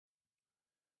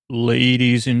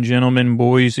Ladies and gentlemen,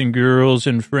 boys and girls,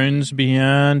 and friends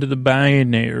beyond the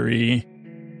binary.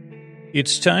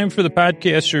 It's time for the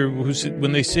podcaster who's,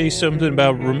 when they say something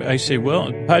about, I say,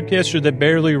 well, podcaster that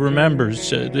barely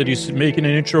remembers that he's making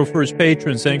an intro for his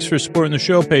patrons. Thanks for supporting the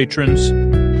show, patrons.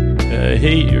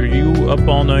 Hey, are you up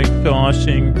all night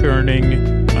tossing,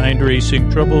 turning, mind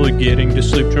racing, trouble getting to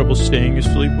sleep, trouble staying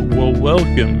asleep? Well,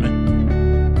 welcome.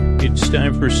 It's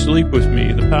time for Sleep With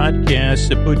Me, the podcast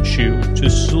that puts you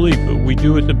to sleep. We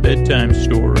do it the bedtime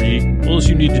story. All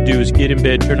you need to do is get in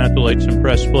bed, turn out the lights, and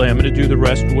press play. I'm going to do the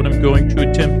rest. What I'm going to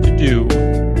attempt to do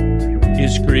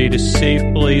is create a safe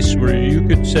place where you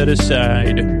could set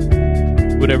aside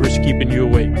whatever's keeping you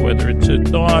awake, whether it's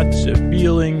thoughts,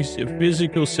 feelings,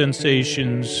 physical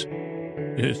sensations,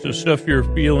 so stuff you're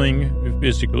feeling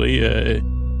physically,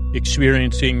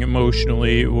 experiencing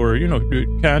emotionally, or,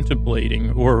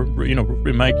 contemplating, or,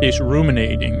 in my case,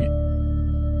 ruminating,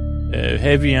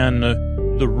 heavy on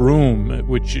the room,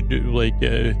 which, I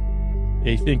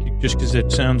think just because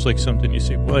it sounds like something you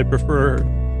say, well, I prefer,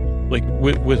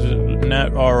 with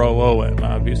not ROOM,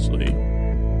 obviously.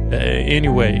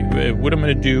 Anyway, what I'm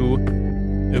going to do,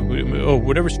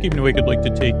 whatever's keeping you awake, I'd like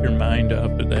to take your mind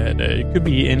off of that. It could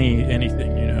be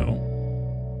anything,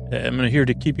 I'm here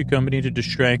to keep you company, to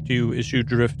distract you as you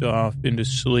drift off into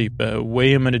sleep.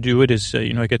 Way I'm going to do it is,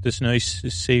 I got this nice,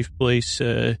 safe place,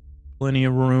 plenty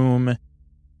of room,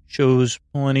 shows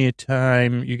plenty of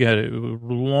time. You got a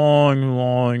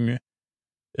long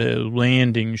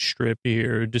landing strip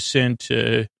here, descent,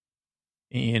 and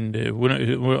what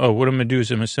I'm going to do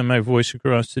is I'm going to send my voice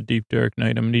across the deep, dark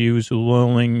night. I'm going to use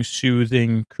lulling,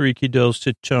 soothing, creaky,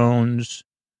 dulcet tones,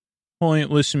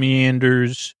 pointless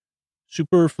meanders,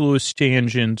 superfluous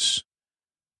tangents.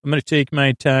 I'm going to take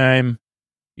my time,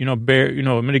 I'm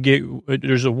going to get,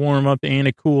 there's a warm up and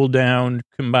a cool down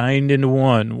combined into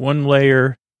one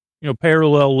layer,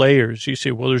 parallel layers. You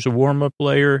say, well, there's a warm up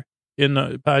layer in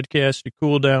the podcast, a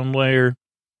cool down layer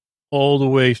all the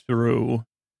way through.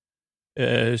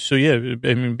 So yeah,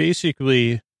 I mean,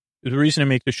 basically the reason I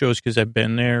make the show is because I've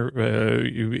been there,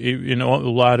 in a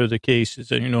lot of the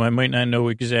cases, and, I might not know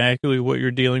exactly what you're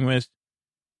dealing with,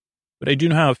 but I do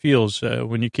know how it feels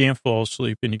when you can't fall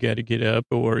asleep and you got to get up,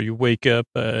 or you wake up.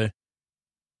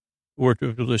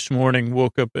 This morning,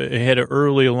 woke up, I had an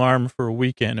early alarm for a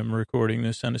weekend. I'm recording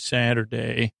this on a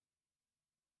Saturday.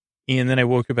 And then I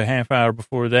woke up a half hour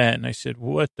before that, and I said,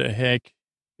 what the heck?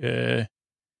 I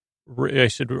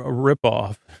said, a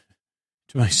rip-off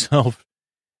to myself.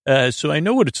 So I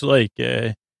know what it's like.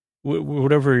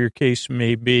 Whatever your case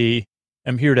may be,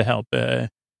 I'm here to help.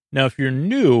 Now, if you're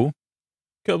new,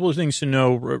 couple of things to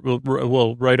know,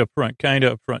 well, right up front, kind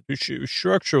of up front.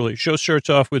 Structurally, show starts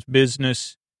off with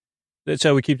business. That's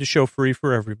how we keep the show free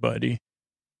for everybody.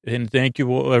 And thank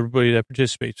you, everybody that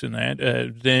participates in that.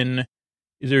 Then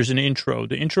there's an intro.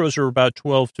 The intros are about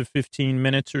 12 to 15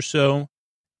 minutes or so.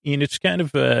 And it's kind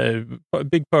of a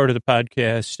big part of the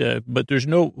podcast. But there's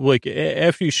no,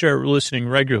 after you start listening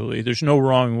regularly, there's no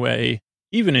wrong way,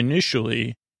 even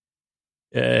initially.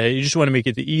 You just want to make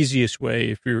it the easiest way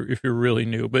if you're really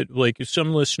new. But if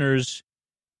some listeners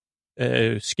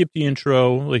skip the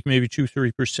intro, maybe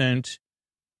 2-3%.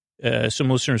 Some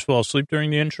listeners fall asleep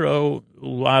during the intro. A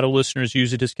lot of listeners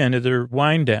use it as kind of their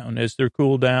wind down, as their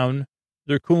cool down.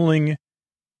 They're cooling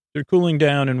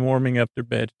down and warming up their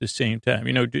bed at the same time,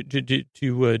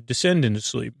 to descend into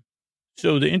sleep.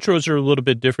 So the intros are a little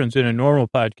bit different than a normal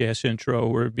podcast intro,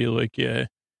 where it'd be like,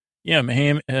 I'm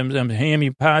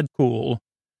Hammy Podcool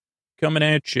coming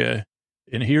at you,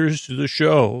 and here's the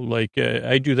show. I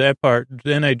do that part,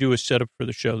 then I do a setup for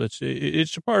the show.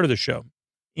 It's a part of the show.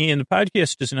 And the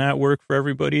podcast does not work for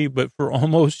everybody, but for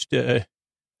almost, I'd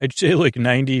say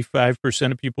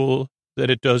 95% of people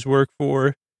that it does work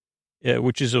for,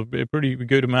 which is a pretty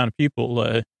good amount of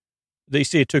people, they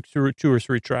say it took 2 or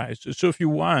 3 tries. So if you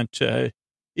want,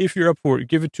 if you're up for it,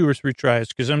 give it 2 or 3 tries,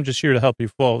 because I'm just here to help you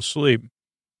fall asleep.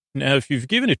 Now, if you've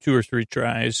given it 2 or 3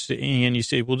 tries and you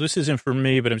say, well, this isn't for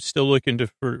me, but I'm still looking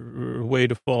for a way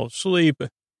to fall asleep,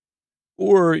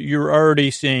 or you're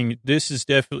already saying this is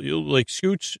definitely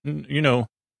Scoots, not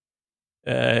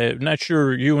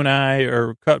sure you and I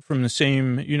are cut from the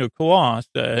same, cloth,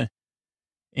 and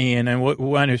I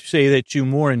want to say that to you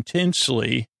more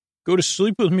intensely, go to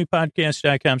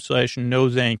sleepwithmepodcast.com/no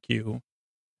thank you.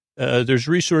 There's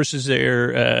resources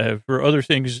there for other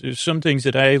things, some things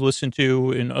that I listen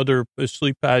to in other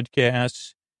sleep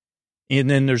podcasts. And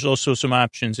then there's also some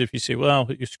options. If you say, well,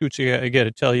 Scootsy, I got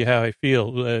to tell you how I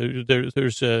feel,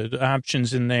 there's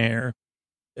options in there.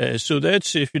 So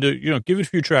that's, if you do, give it a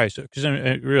few tries, because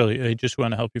I just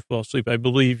want to help you fall asleep. I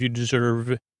believe you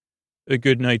deserve a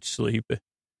good night's sleep.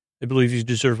 I believe you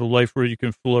deserve a life where you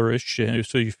can flourish,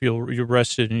 so you feel you're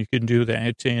rested and you can do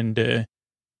that. And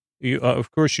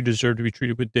of course, you deserve to be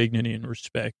treated with dignity and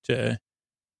respect.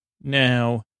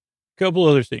 Now, a couple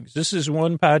other things. This is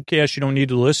one podcast you don't need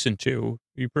to listen to.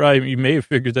 You may have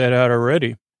figured that out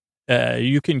already.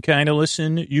 You can kind of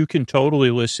listen. You can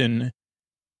totally listen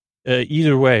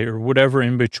either way or whatever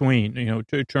in between.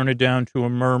 To turn it down to a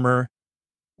murmur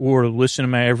or listen to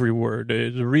my every word.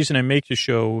 The reason I make the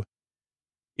show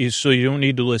is so you don't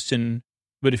need to listen.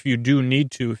 But if you do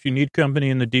need to, if you need company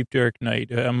in the deep, dark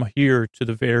night, I'm here to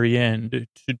the very end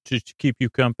to keep you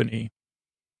company.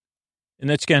 And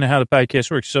that's kind of how the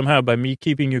podcast works. Somehow, by me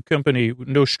keeping you company,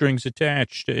 no strings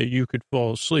attached, you could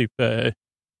fall asleep. Or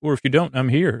if you don't, I'm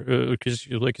here. Because,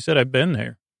 like I said, I've been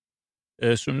there.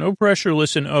 So no pressure.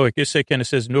 Listen. Oh, I guess that kind of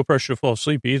says no pressure to fall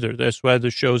asleep either. That's why the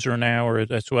shows are an hour.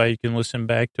 That's why you can listen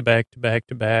back to back to back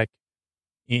to back.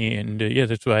 And,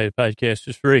 that's why the podcast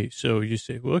is free. So you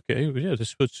say, well, okay, well, yeah,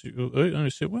 this puts you, and I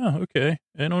say, well, okay,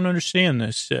 I don't understand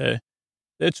this.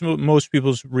 That's what most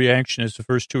people's reaction is the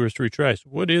first 2 or 3 tries.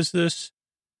 What is this?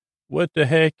 What the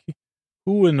heck?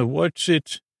 Who in the what's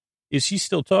it? Is he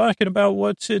still talking about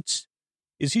what's it?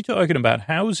 Is he talking about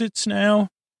how's it's now?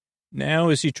 Now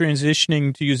is he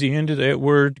transitioning to use the end of that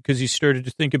word because he started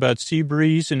to think about sea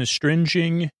breeze and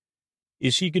astringing?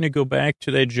 Is he going to go back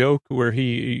to that joke where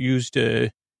he used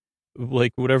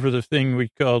like whatever the thing we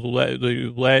call the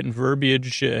Latin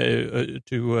verbiage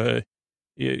to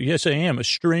yes, I am. A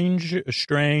strange, a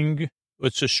strang,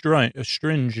 what's a strung, a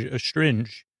stringe, a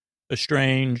stringe, a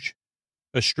strange,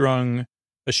 a strung,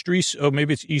 a strease. Oh,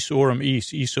 maybe it's esorum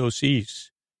esos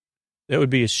es. That would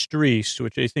be a strease,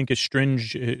 which I think is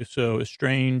stringe. So a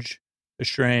strange, a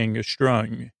strang, a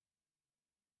strung.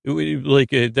 That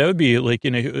would be like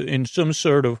in some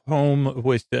sort of home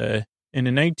with in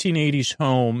a 1980s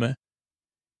home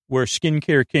where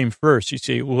skincare came first. You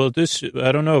say, well, this,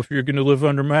 I don't know if you're going to live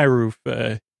under my roof.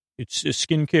 It's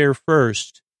skincare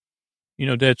first.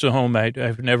 That's a home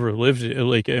I've never lived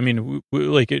in.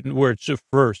 Where it's a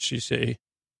first, you say.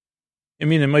 I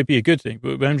mean, it might be a good thing,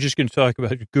 but I'm just going to talk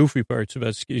about the goofy parts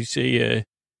about skin. You say,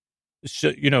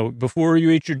 before you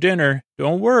eat your dinner,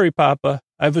 don't worry, Papa.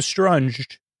 I've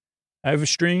estranged. I've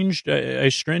estranged, I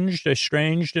stringed, I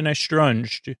stranged, and I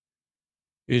strunged.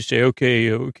 You say,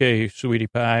 okay, sweetie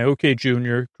pie. Okay,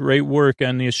 Junior, great work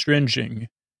on the astringing.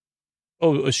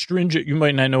 Oh, astringent, you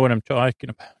might not know what I'm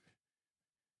talking about.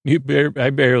 I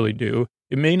barely do.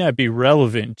 It may not be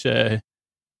relevant. I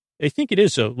think it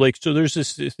is, though. So there's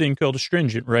this thing called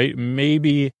astringent, right?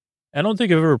 Maybe, I don't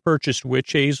think I've ever purchased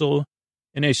witch hazel.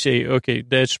 And I say, okay,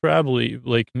 that's probably,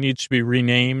 needs to be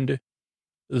renamed.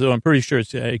 Though I'm pretty sure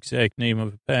it's the exact name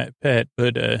of a pet,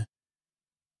 but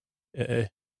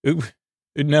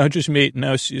now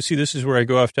see, this is where I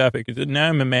go off topic. Now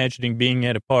I'm imagining being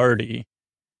at a party,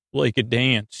 like a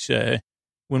dance,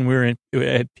 when we were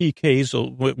at peak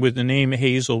Hazel, with the name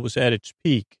Hazel was at its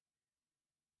peak,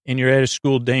 and you're at a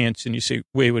school dance, and you say,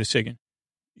 wait a second,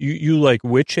 you like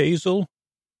witch hazel?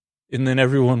 And then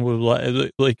everyone will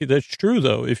that's true,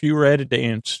 though. If you were at a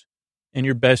dance and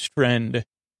your best friend,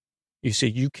 you say,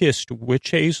 you kissed witch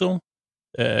hazel?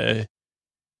 Or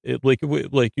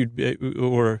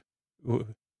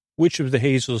which of the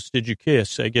hazels did you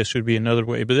kiss? I guess would be another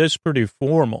way, but that's pretty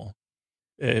formal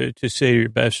to say to your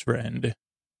best friend.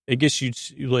 I guess you'd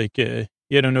I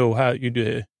don't know how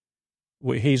you'd,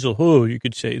 hazel who, you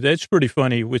could say. That's pretty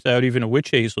funny without even a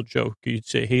witch hazel joke. You'd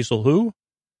say, hazel who?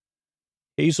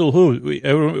 Hazel who?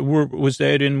 Was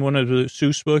that in one of the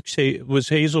Seuss books? Was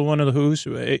Hazel one of the who's?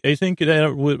 I think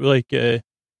that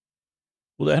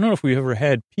well, I don't know if we ever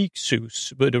had peak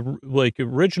Seuss, but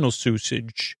original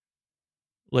Seussage,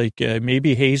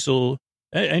 maybe Hazel.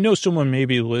 I know someone may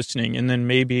be listening, and then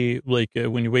maybe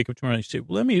when you wake up tomorrow, you say,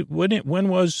 well, when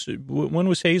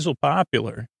was Hazel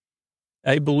popular?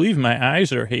 I believe my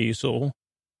eyes are hazel.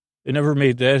 I never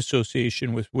made that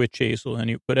association with witch hazel,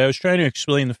 but I was trying to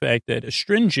explain the fact that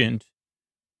astringent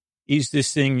is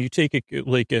this thing you take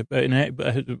here's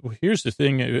the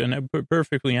thing, and I'm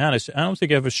perfectly honest. I don't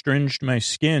think I've astringed my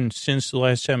skin since the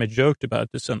last time I joked about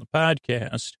this on the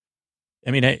podcast. I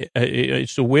mean,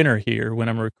 it's the winter here when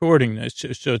I'm recording this,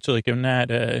 so it's like I'm not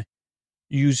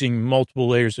using multiple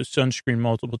layers of sunscreen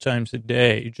multiple times a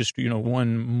day, just,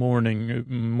 one morning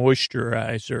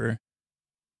moisturizer.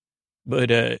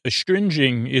 But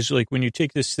astringing is when you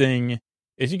take this thing,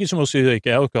 I think it's mostly like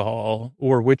alcohol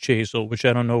or witch hazel, which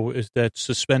I don't know if that's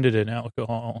suspended in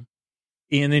alcohol.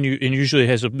 And then usually it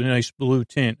has a nice blue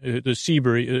tint. The sea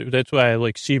breeze, that's why I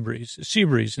like sea breeze. Sea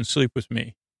breeze and Sleep With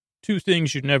Me. Two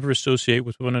things you'd never associate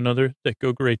with one another that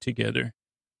go great together.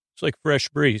 It's like fresh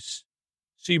breeze,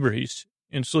 sea breeze,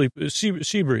 and sea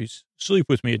breeze, sleep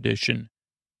with me edition.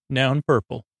 Now in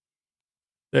purple.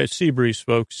 That's sea breeze,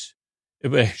 folks.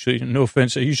 Actually, no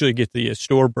offense, I usually get the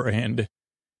store brand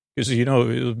because they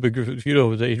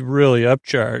really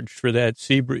upcharge for that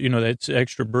sea breeze. That's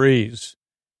extra breeze.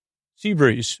 Sea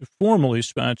breeze, formerly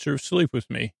sponsor of Sleep with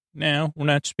Me. Now we're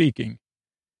not speaking.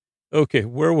 Okay,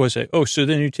 where was I? Oh, so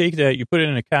then you take that, you put it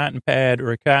in a cotton pad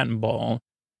or a cotton ball,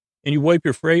 and you wipe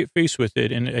your face with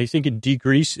it, and I think it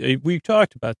degreases. We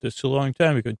talked about this a long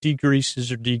time ago.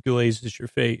 Degreases or deglazes your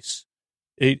face.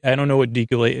 I don't know what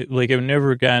deglaze. Like I've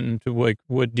never gotten to what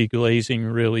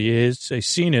deglazing really is. I've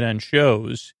seen it on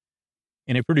shows,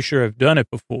 and I'm pretty sure I've done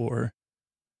it before.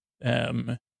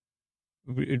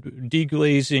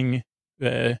 Deglazing,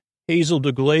 Hazel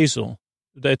de Glazel.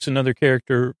 That's another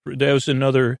character. That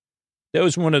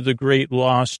was one of the great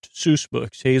lost Seuss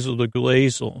books, Hazel de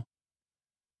Glazel.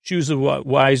 She was the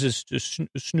wisest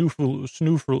snoof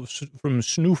from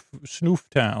Snoof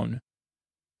Town,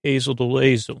 Hazel de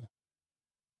Glazel.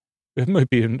 It might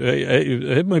be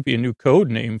a new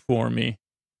code name for me.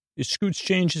 Scoots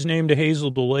changed his name to Hazel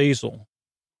de Glazel,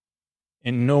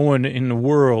 and no one in the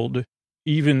world,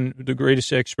 even the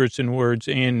greatest experts in words,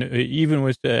 and even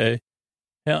with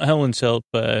Helen's help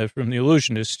from the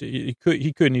illusionist, he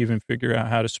couldn't even figure out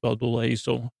how to spell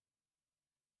Delazel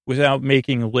without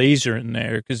making a laser in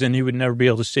there, because then he would never be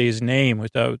able to say his name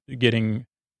without getting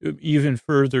even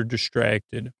further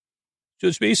distracted. So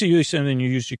it's basically something you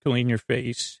use to clean your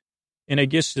face. And I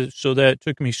guess so that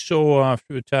took me so off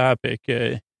the topic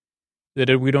that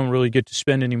we don't really get to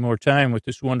spend any more time with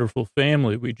this wonderful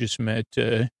family we just met,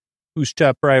 whose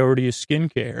top priority is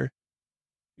skincare.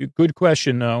 Good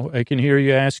question, though. I can hear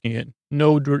you asking it.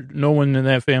 No one in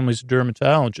that family is a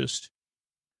dermatologist.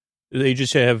 They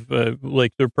just have,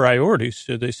 their priorities.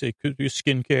 So they say, could be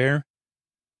skincare,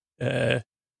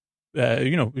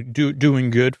 doing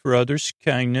good for others,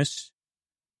 kindness.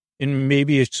 And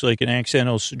maybe it's like an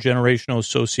accidental generational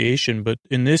association, but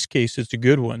in this case, it's a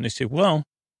good one. They say, well,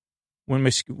 when my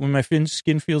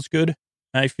skin feels good,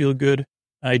 I feel good,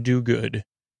 I do good.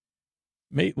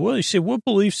 Well, you say, what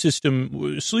belief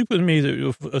system, Sleep with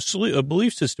Me, a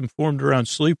belief system formed around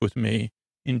Sleep with Me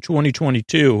in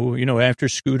 2022, after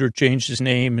Scooter changed his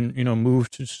name and,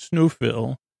 moved to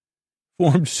Snoofville,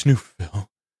 formed Snoofville.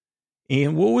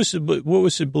 And what was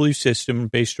the belief system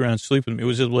based around Sleep with Me?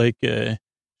 Was it like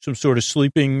some sort of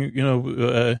sleeping,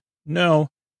 no,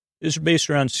 it's based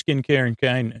around skincare and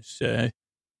kindness.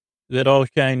 That all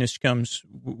kindness comes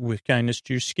with kindness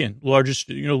to your skin.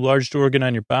 Largest organ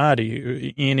on your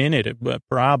body, in it, but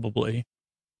probably.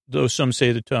 Though some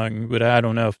say the tongue, but I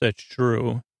don't know if that's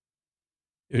true.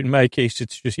 In my case,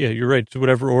 it's just, you're right. It's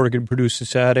whatever organ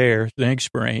produces hot air. Thanks,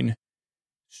 brain.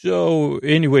 So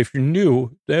anyway, if you're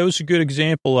new, that was a good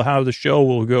example of how the show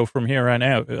will go from here on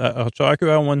out. I'll talk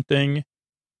about one thing,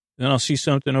 then I'll see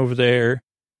something over there.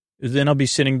 Then I'll be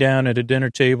sitting down at a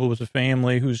dinner table with a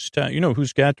family who's got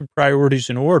the priorities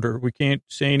in order. We can't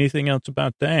say anything else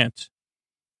about that.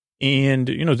 And,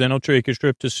 then I'll take a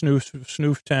trip to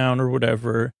Snoof Town or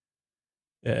whatever.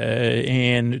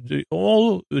 And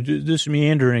all this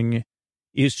meandering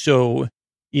is so,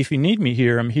 if you need me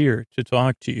here, I'm here to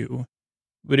talk to you.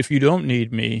 But if you don't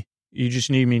need me, you just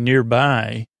need me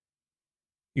nearby,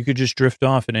 you could just drift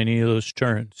off at any of those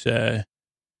turns.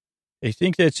 I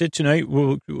think that's it tonight.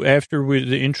 After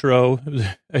the intro,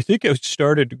 I think I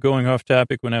started going off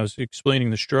topic when I was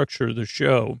explaining the structure of the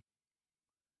show.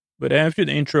 But after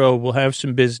the intro, we'll have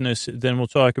some business. Then we'll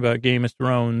talk about Game of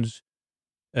Thrones.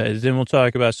 Then we'll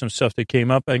talk about some stuff that came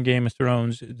up on Game of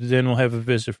Thrones. Then we'll have a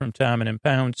visit from Tom and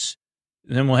Pounce.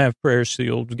 Then we'll have prayers to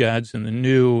the old gods and the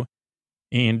new.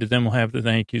 And then we'll have the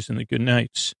thank yous and the good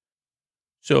nights.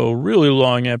 So really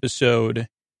long episode.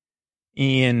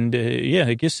 And,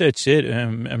 I guess that's it.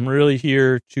 I'm really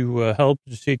here to help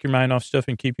to take your mind off stuff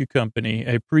and keep you company.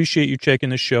 I appreciate you checking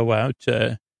the show out.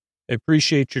 I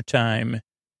appreciate your time.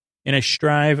 And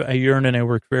I yearn, and I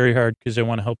work very hard because I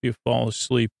want to help you fall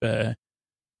asleep. So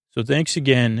thanks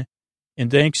again.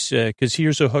 And thanks, because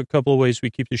here's a couple of ways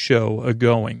we keep the show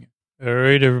going. All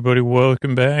right, everybody,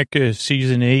 welcome back.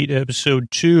 Season 8, Episode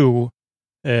 2.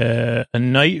 A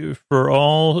night for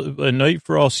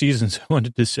all seasons, I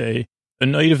wanted to say. A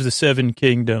Night of the Seven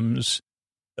Kingdoms.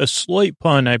 A slight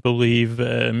pun, I believe,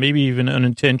 maybe even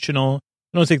unintentional.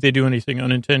 I don't think they do anything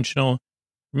unintentional.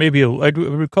 Maybe I'd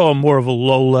recall more of a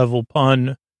low-level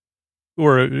pun.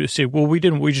 Or say, well, we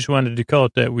just wanted to call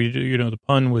it that. The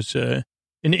pun was an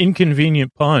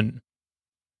inconvenient pun.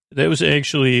 That was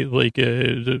actually like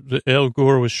the Al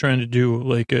Gore was trying to do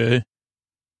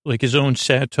like his own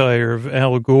satire of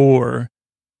Al Gore.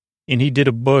 and he did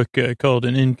a book called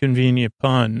An Inconvenient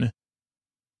Pun.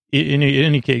 In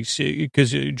any case,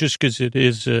 because it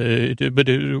is, okay,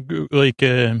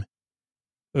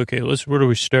 where do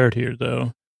we start here,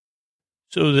 though?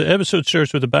 So the episode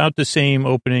starts with about the same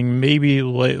opening. Maybe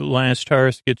Last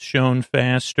Hearth gets shown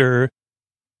faster.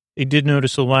 I did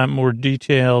notice a lot more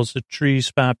details. The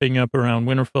trees popping up around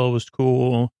Winterfell was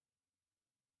cool.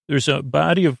 There's a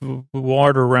body of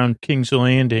water around King's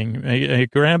Landing. I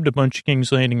grabbed a bunch of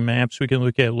King's Landing maps we can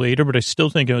look at later, but I still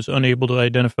think I was unable to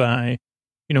identify,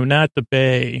 not the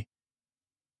bay.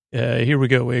 Here we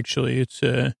go, actually. It's,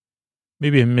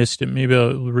 maybe I missed it. Maybe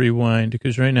I'll rewind,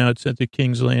 because right now it's at the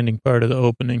King's Landing part of the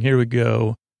opening. Here we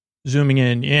go. Zooming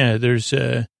in. Yeah, there's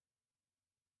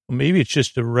maybe it's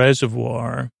just a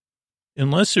reservoir.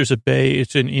 Unless there's a bay,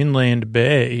 it's an inland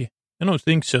bay. I don't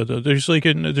think so, though. There's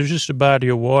there's just a body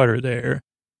of water there,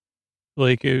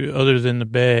 other than the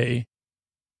bay.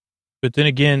 But then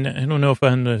again, I don't know if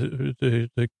on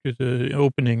the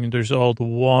opening there's all the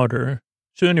water.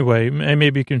 So anyway, I may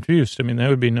be confused. I mean, that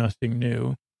would be nothing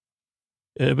new.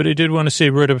 But I did want to say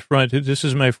right up front, this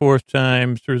is my fourth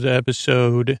time through the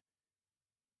episode.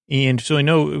 And so I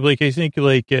know, I think,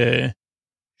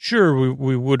 sure,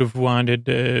 we would have wanted,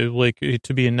 it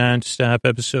to be a nonstop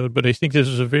episode, but I think this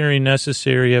is a very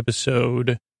necessary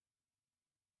episode.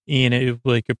 And a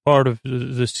part of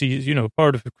the season,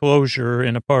 part of the closure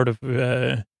and a part of,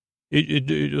 so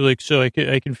I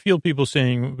can feel people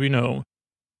saying,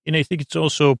 and I think it's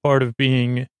also part of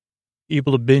being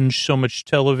able to binge so much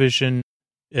television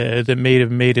that may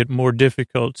have made it more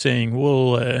difficult, saying,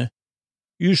 well,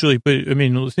 usually, but I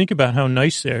mean, think about how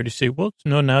nice they are to say, well,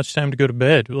 no, now it's time to go to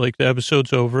bed. The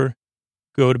episode's over,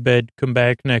 go to bed, come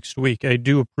back next week. I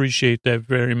do appreciate that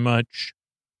very much.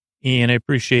 And I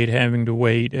appreciate having to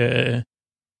wait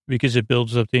because it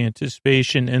builds up the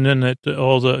anticipation. And then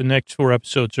all the next 4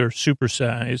 episodes are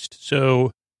supersized. So,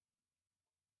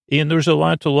 and there's a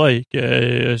lot to like,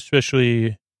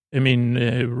 especially,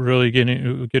 really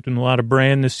getting a lot of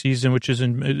Bran this season, which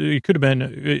isn't, it could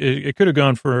have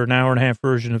gone for an hour and a half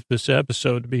version of this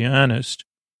episode, to be honest.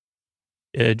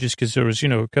 Just because there was,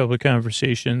 a couple of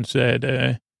conversations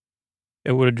that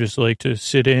I would have just liked to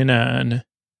sit in on.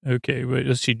 Okay, wait,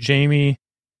 let's see. Jamie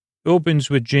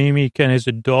opens with Jamie kind of has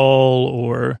a dull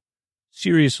or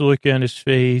serious look on his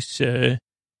face. In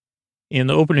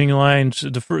the opening lines, the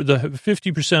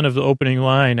 50% of the opening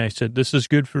line, I said, this is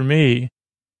good for me.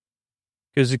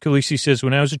 Because Khaleesi says,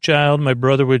 when I was a child, my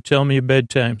brother would tell me a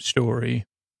bedtime story.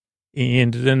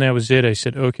 And then that was it. I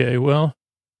said, okay, well,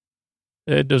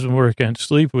 that doesn't work on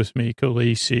Sleep With Me,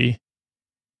 Khaleesi.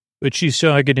 But she's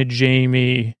talking to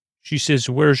Jamie. She says,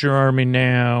 where's your army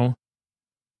now?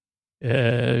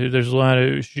 There's a lot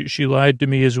of, she lied to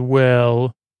me as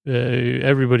well.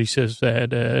 Everybody says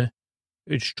that.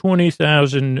 It's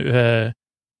 20,000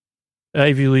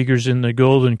 Ivy Leaguers in the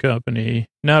Golden Company.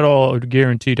 Not all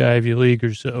guaranteed Ivy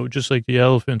Leaguers, though, just like the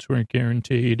elephants weren't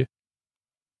guaranteed.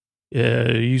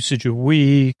 Usage of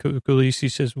we.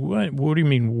 Khaleesi says, what? What do you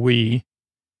mean we?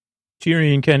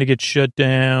 Tyrion kind of gets shut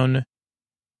down.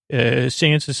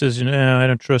 Sansa says, no, I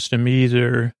don't trust him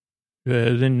either.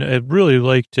 Then I really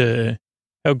liked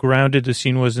how grounded the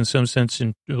scene was in some sense.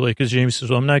 Because James says,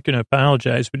 well, I'm not going to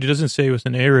apologize, but he doesn't say it with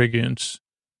an arrogance.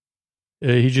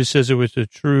 He just says it with the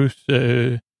truth.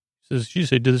 Says,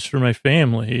 geez, I did this for my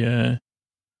family,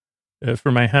 for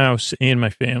my house and my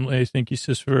family. I think he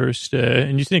says first.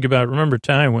 And you think about, remember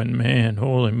Tywin, man,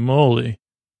 holy moly.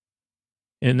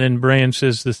 And then Bran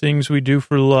says, the things we do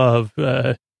for love,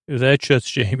 that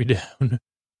shuts Jamie down.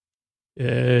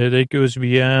 That goes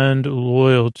beyond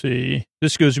loyalty.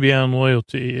 This goes beyond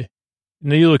loyalty.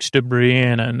 And he looks to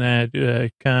Brienne on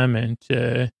that comment.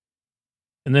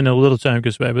 And then a little time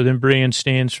goes by, but then Brienne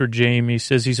stands for Jamie,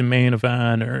 says he's a man of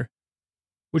honor,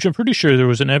 which I'm pretty sure there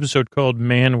was an episode called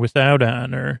Man Without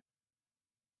Honor.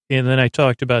 And then I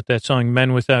talked about that song,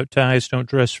 Men Without Ties Don't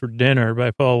Dress for Dinner by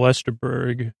Paul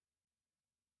Westerberg.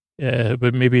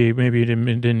 But maybe you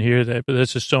didn't hear that, but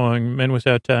that's a song, Men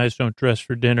Without Ties Don't Dress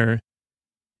for Dinner.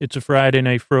 It's a Friday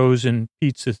night frozen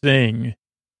pizza thing.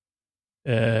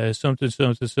 Something.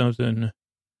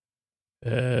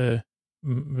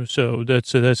 So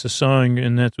that's a song,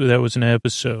 and that was an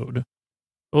episode.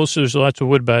 Also, there's lots of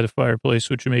wood by the fireplace,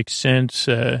 which makes sense.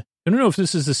 I don't know if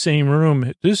this is the same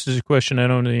room. This is a question I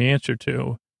don't know the answer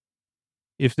to.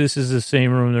 If this is the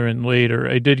same room they're in later.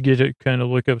 I did get to kind of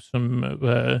look up some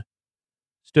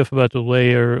stuff about the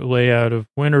layout of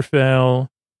Winterfell.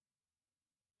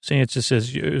 Sansa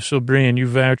says, so Brian, you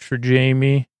vouch for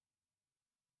Jamie?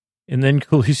 And then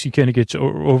Khaleesi kind of gets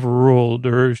overruled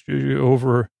or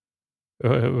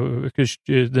because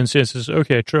then Santa says,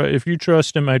 okay, if you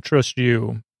trust him, I trust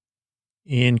you.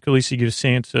 And Khaleesi gives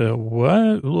Santa,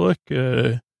 what? Look,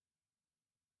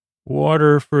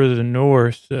 water for the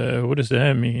north. What does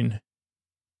that mean?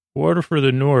 Water for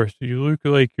the north. You look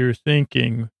like you're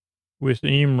thinking with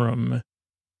Imram.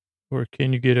 Or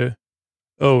can you get a...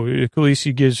 Oh,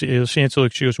 Khaleesi gives Santa,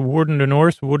 look, she goes, Warden the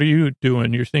north, what are you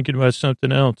doing? You're thinking about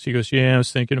something else. He goes, yeah, I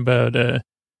was thinking about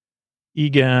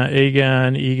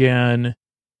Egon.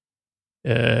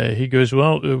 He goes,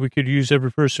 well, we could use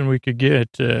every person we could get.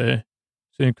 So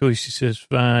then Khaleesi says,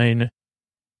 fine.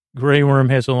 Grey Worm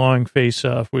has a long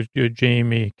face-off with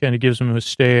Jamie, kind of gives him a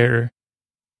stare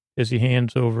as he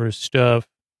hands over his stuff.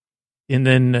 And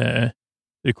then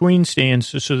the queen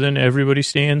stands, so then everybody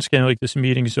stands, kind of like this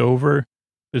meeting's over.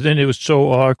 But then it was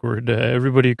so awkward.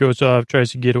 Everybody goes off,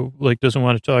 tries to get, doesn't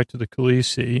want to talk to the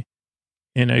Khaleesi.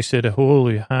 And I said,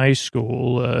 holy high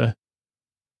school.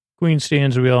 Queen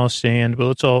stands, we all stand, but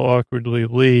let's all awkwardly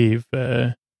leave.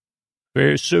 It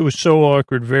was so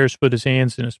awkward. Varys put his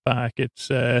hands in his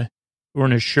pockets, or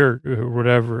in his shirt, or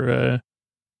whatever.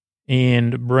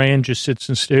 And Bran just sits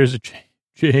and stares at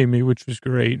Jamie, which was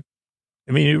great.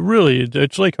 I mean,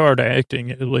 it's like hard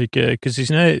acting, because he's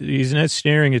not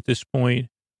staring at this point.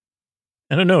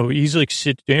 I don't know. He's like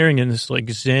staring in this like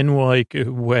Zen-like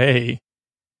way.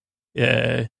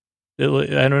 I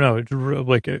don't know. It's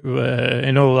like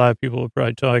I know a lot of people are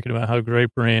probably talking about how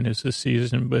great Bran is this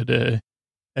season, but I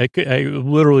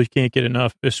literally can't get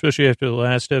enough, especially after the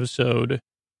last episode,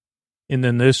 and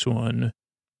then this one.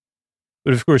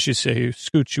 But of course, you say,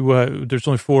 Scooch, there's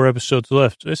only 4 episodes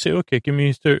left. I say, okay, give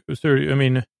me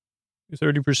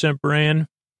 30% Bran.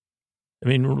 I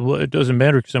mean, it doesn't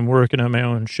matter because I'm working on my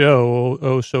own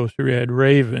show. So Three-Eyed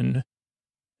Raven.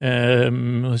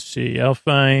 Let's see. I'll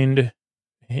find.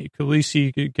 Hey,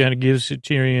 Khaleesi kind of gives it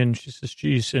Tyrion. She says,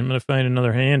 geez, I'm going to find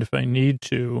another hand if I need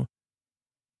to.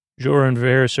 Jorah and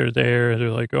Varys are there. They're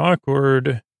like,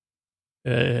 awkward.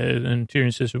 And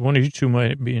Tyrion says, one of you two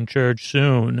might be in charge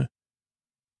soon.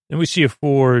 Then we see a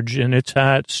forge, and it's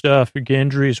hot stuff.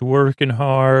 Gendry's working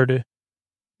hard.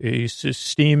 He's just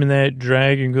steaming that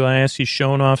dragon glass. He's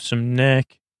showing off some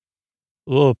neck.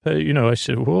 A little, I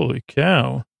said, holy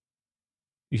cow.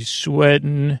 He's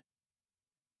sweating.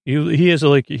 He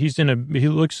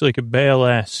looks like a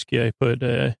Bale-esque. I put,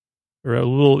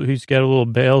 he's got a little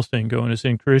Bale thing going. It's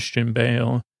in Christian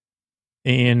Bale.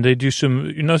 And they do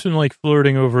nothing like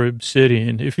flirting over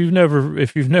obsidian. If you've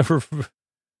never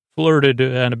flirted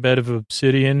on a bed of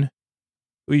obsidian,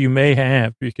 well, you may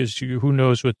have, because who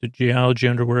knows what the geology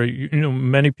underwear,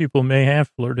 many people may have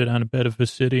flirted on a bed of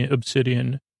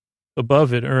obsidian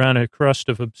above it, or on a crust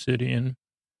of obsidian.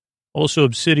 Also,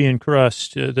 obsidian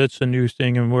crust, that's a new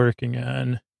thing I'm working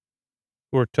on,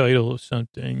 or title of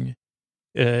something.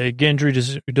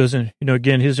 Gendry doesn't,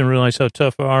 again, he doesn't realize how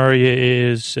tough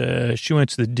Arya is. She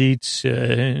wants the deets,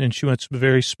 and she wants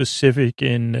very specific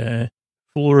and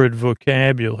florid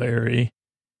vocabulary.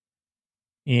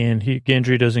 And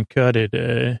Gendry doesn't cut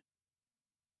it.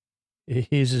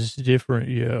 His is different,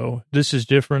 yo. This is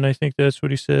different, I think that's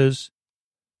what he says.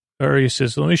 Arya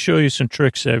says, let me show you some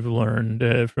tricks I've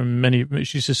learned from many.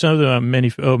 She says something about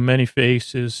many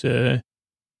faces. And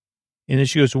then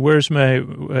she goes,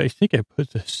 I think I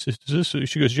put this.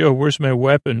 She goes, yo, where's my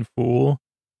weapon, fool?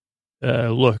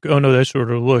 Look. Oh, no, that's sort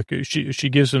of look. She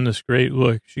gives him this great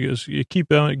look. She goes, you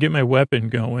keep out, get my weapon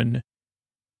going.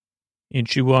 And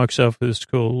she walks off with this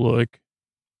cool look.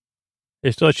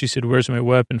 I thought she said, where's my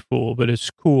weapon, fool? But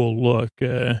it's cool look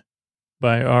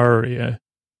by Arya.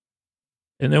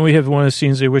 And then we have one of the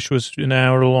scenes I wish was an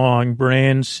hour long.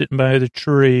 Bran sitting by the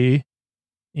tree,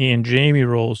 and Jamie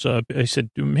rolls up. I said,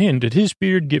 man, did his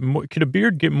beard could a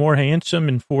beard get more handsome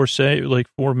in 4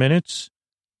 minutes?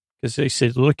 Because they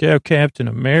said, look out, Captain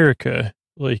America.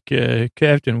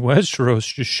 Captain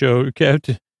Westeros just showed,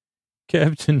 Captain,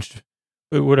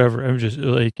 whatever. I'm just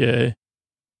like, what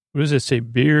does it say?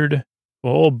 Beard,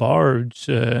 all bards,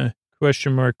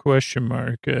 question mark.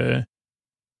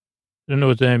 I don't know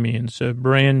what that means.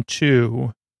 Brand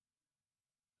 2.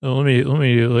 Let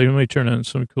me turn on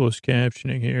some closed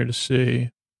captioning here to see.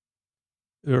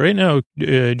 Right now,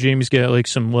 Jamie's got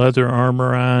some leather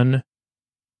armor on.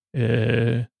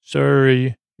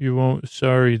 Sorry, you won't.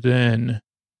 Sorry then.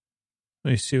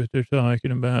 Let me see what they're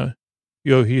talking about.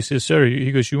 He says sorry.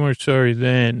 He goes, you weren't sorry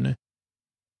then.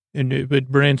 But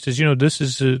Bran says, this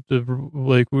is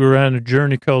we were on a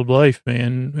journey called life,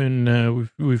 man, and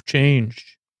we've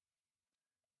changed.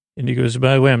 And he goes,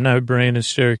 by the way, I'm not Brandon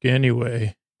Stark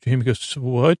anyway. Jamie goes,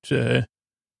 what? Because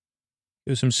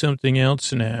I'm something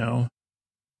else now.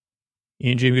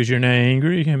 And Jamie goes, you're not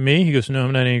angry at me? He goes, no,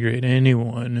 I'm not angry at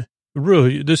anyone.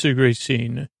 Really, this is a great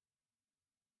scene.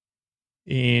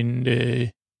 And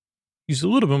he's a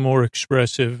little bit more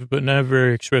expressive, but not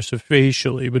very expressive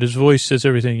facially, but his voice says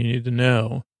everything you need to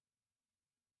know.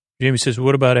 Jamie says,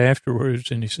 what about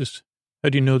afterwards? And he says, how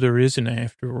do you know there is an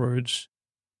afterwards?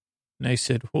 And I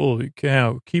said, holy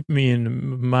cow, keep me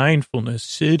in mindfulness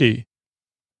city.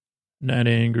 Not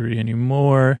angry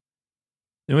anymore.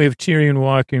 Then we have Tyrion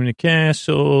walking the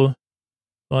castle.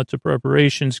 Lots of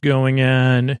preparations going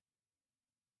on.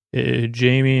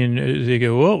 Jamie and they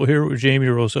go, well, here, Jamie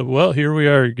rolls up. Well, here we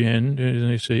are again. And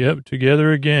they say, yep,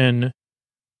 together again.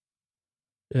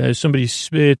 Somebody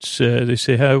spits. They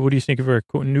say, what do you think of our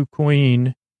new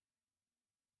queen?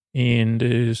 And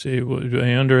they say, well,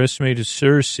 I underestimated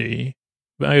Cersei.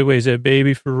 By the way, is that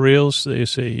baby for reals? They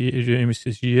say, Jamie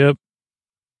says, yep.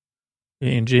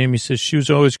 And Jamie says, she was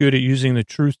always good at using the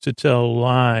truth to tell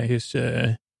lies.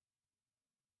 And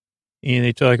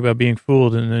they talk about being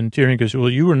fooled. And then Tyrion goes, well,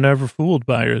 you were never fooled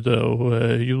by her,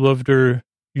 though. You loved her.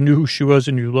 You knew who she was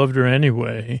and you loved her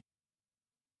anyway.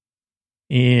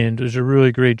 And there's a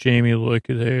really great Jamie look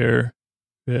there.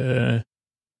 I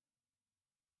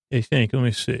think, let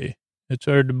me see. It's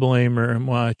hard to blame her. I'm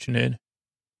watching it.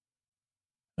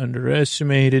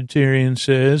 Underestimated, Tyrion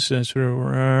says. That's where we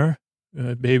are.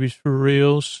 Babies for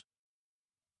reals.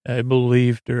 I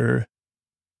believed her.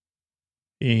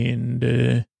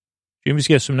 And Jamie's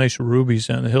got some nice rubies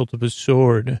on the hilt of his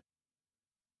sword.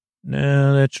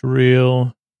 No, that's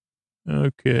real.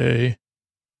 Okay.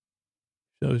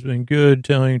 So it's been good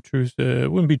telling the truth.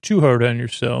 Wouldn't be too hard on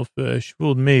yourself. She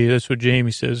fooled me. That's what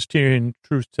Jamie says. Tyrion,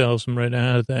 truth tells him right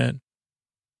out of that.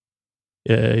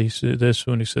 Yeah, he said that's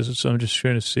when he says it. So I'm just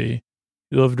trying to see.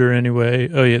 He loved her anyway.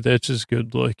 Oh, yeah, that's his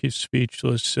good look. He's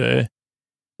speechless. Then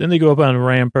they go up on the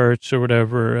ramparts or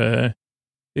whatever.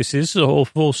 They say, this is a whole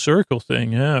full circle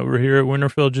thing. Huh? We're here at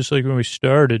Winterfell just like when we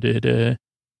started it. And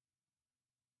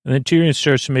then Tyrion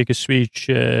starts to make a speech.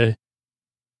 And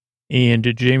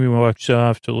Jamie walks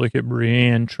off to look at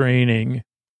Brienne training.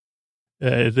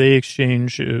 They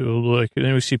exchange a look. And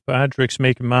then we see Podrick's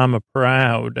making Mama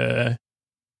proud. And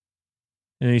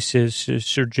he says,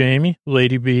 Sir Jamie,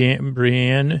 Lady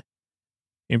Brienne.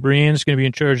 And Brienne's going to be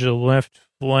in charge of the left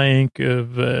flank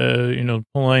of, the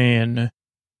plan.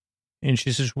 And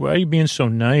she says, why are you being so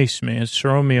nice, man? It's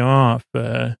throwing me off.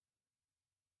 And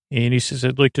he says,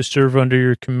 I'd like to serve under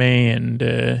your command.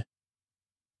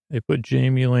 They put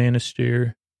Jamie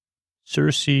Lannister,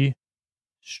 Cersei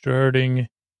starting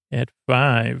at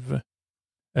 5.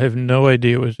 I have no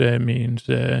idea what that means.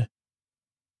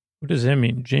 What does that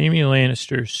mean? Jamie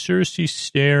Lannister, Cersei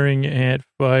staring at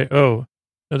 5. Oh,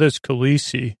 no, that's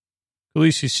Khaleesi.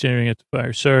 Khaleesi's staring at the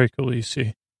fire. Sorry,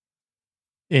 Khaleesi.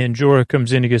 And Jorah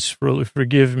comes in and goes,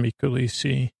 forgive me,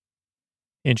 Khaleesi.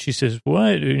 And she says,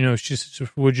 what? She says,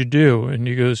 what'd you do? And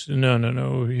he goes,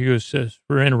 no. He goes,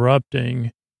 for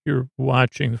interrupting. You're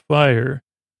watching the fire.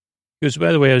 He goes,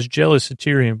 by the way, I was jealous of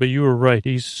Tyrion, but you were right.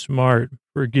 He's smart.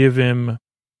 Forgive him.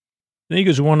 Then he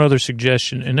goes, one other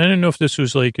suggestion. And I don't know if this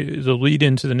was like the lead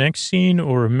into the next scene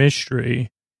or a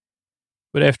mystery.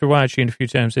 But after watching it a few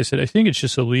times, I said, I think it's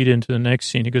just a lead into the next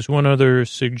scene. He goes, one other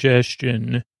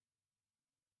suggestion.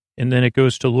 And then it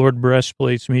goes to Lord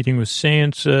Breastplate's meeting with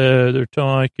Sansa. They're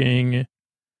talking.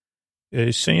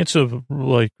 Sansa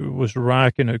was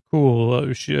rocking a cool.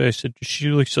 I said she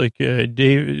looks like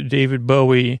David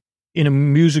Bowie in a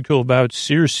musical about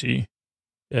Cersei,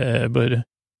 but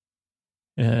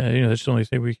that's the only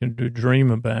thing we can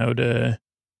dream about. And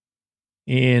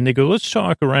they go, let's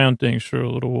talk around things for a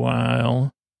little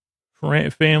while.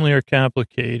 Family are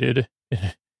complicated.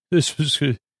 This was.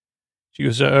 She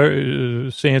goes,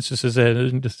 Sansa says that.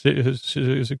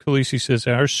 Khaleesi says,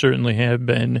 ours certainly have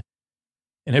been.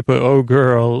 And I put, oh,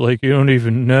 girl, like you don't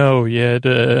even know yet.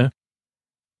 And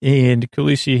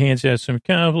Khaleesi hands out some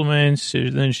compliments.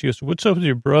 And then she goes, what's up with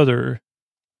your brother?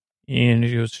 And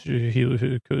she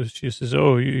goes, she says,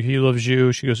 oh, he loves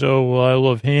you. She goes, oh, well, I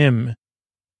love him.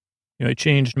 I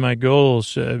changed my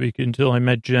goals until I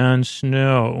met Jon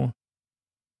Snow.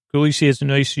 Khaleesi has a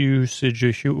nice usage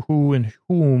of who and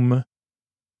whom.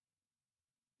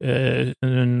 And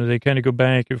then they kind of go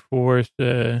back and forth.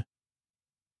 They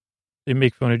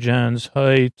make fun of John's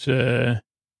height.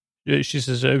 She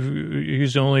says,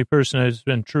 he's the only person that's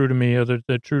been true to me,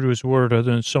 true to his word,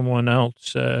 other than someone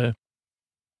else. And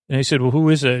he said, well, who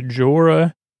is that,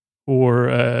 Jorah or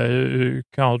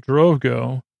Khal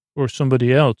Drogo or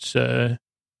somebody else,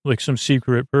 like some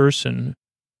secret person?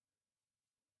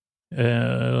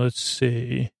 Let's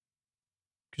see.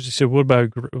 Because he said, what about,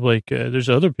 there's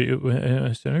other people?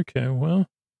 I said, okay, well.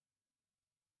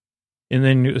 And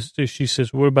then she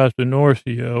says, what about the North,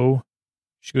 yo?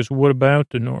 She goes, what about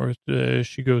the North?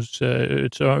 She goes,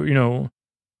 it's,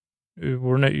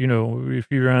 we're not, if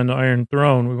you're on the Iron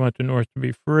Throne, we want the North to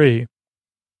be free.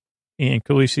 And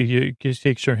Khaleesi just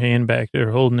takes her hand back.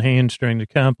 They're holding hands during the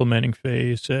complimenting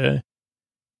phase. She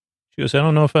goes, I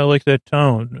don't know if I like that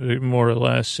tone, more or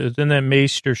less. Then that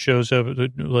Maester shows up,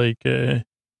 the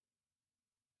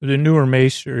newer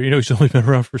Maester. He's only been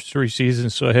around for 3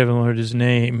 seasons, so I haven't learned his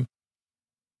name.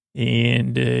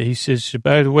 And he says,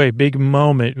 by the way, big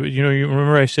moment. You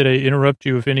remember I said I interrupt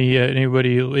you if any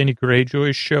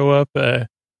Greyjoys show up,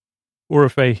 or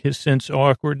if I sense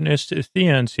awkwardness.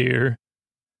 Theon's here.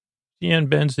 Theon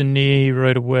bends the knee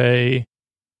right away.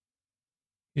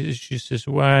 She says,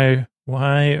 why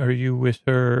are you with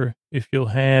her if you'll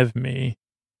have me?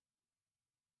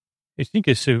 I think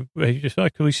I thought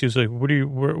Khaleesi was like,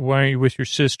 why are you with your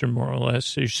sister, more or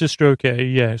less? Your sister, okay,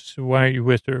 yes. Why are you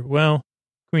with her? Well,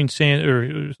 Queen Sansa,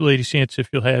 or Lady Sansa, if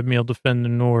you'll have me, I'll defend the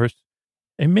North.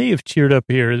 I may have teared up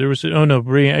here.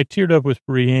 Brienne. I teared up with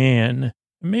Brienne.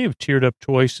 I may have teared up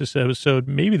twice this episode.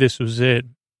 Maybe this was it.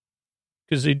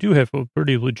 Because they do have a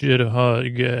pretty legit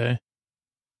hug. Then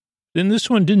this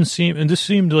one didn't seem, and this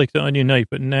seemed like the Onion Knight,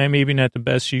 but maybe not the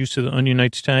best use of the Onion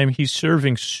Knight's time. He's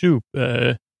serving soup.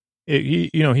 He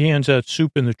hands out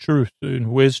soup and the truth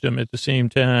and wisdom at the same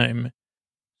time.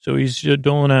 So he's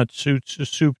doling out soup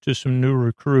to some new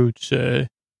recruits.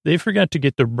 They forgot to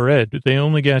get their bread. They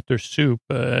only got their soup.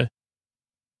 And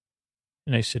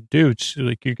I said, dudes,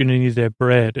 you're going to need that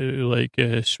bread,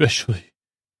 especially.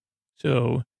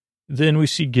 So then we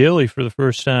see Gilly for the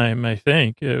first time, I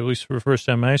think, at least for the first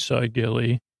time I saw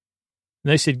Gilly.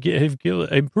 And I said,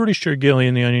 I'm pretty sure Gilly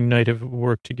and the Onion Knight have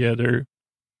worked together.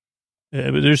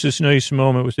 But there's this nice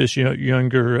moment with this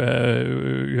young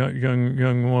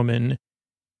woman.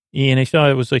 And I thought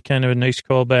it was kind of a nice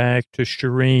callback to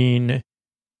Shireen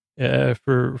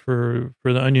for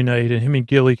the Onion Knight, and him and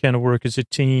Gilly kind of work as a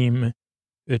team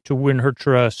to win her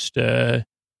trust.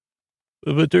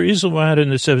 But there is a lot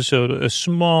in this episode, a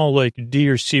small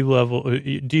Dear E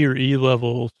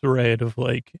level thread of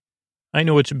I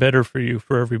know what's better for you,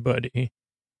 for everybody.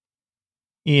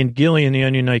 And Gilly and the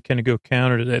Onion Knight kind of go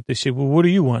counter to that. They say, well, what do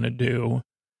you want to do?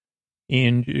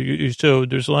 And so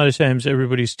there's a lot of times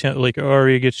everybody's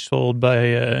Arya gets told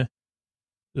by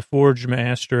the Forge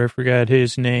Master, I forgot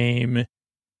his name.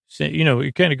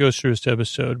 It kind of goes through this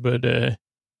episode, but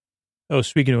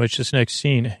speaking of which, this next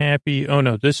scene,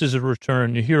 this is a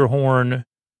return. You hear a horn.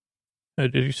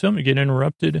 Did something get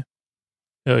interrupted?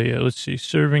 Oh, yeah, let's see.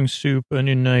 Serving soup,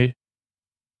 Onion Knight,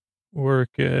 work.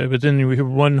 But then we hear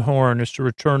one horn. It's the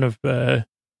return of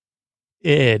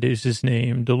Ed is his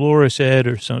name. Dolorous Ed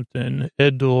or something.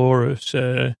 Ed Dolorous.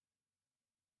 Ian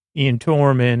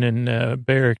Tormund and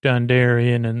Beric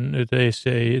Dondarrion, and they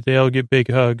say they all get big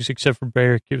hugs, except for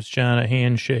Beric gives Jon a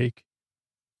handshake.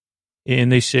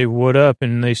 And they say, what up?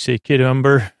 And they say, Kid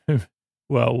Umber.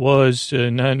 Well, was,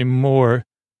 not anymore.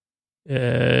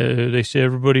 They say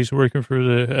everybody's working for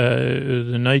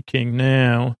the Night King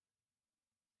now.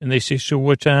 And they say, so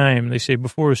what time? They say,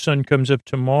 before the sun comes up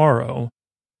tomorrow.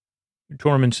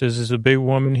 Tormund says, is a big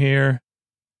woman here?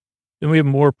 Then we have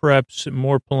more preps,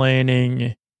 more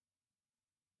planning.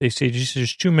 They say,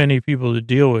 there's too many people to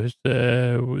deal with,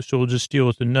 so we'll just deal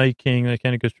with the Night King. They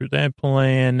kind of go through that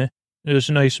plan. There's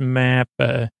a nice map.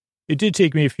 It did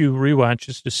take me a few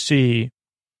rewatches to see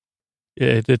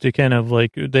that they kind of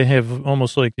they have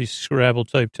almost these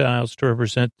Scrabble-type tiles to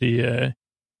represent the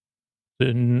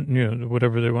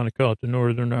whatever they want to call it, the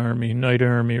Northern Army, Night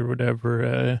Army or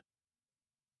whatever.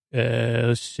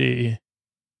 Let's see.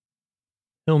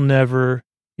 He'll never.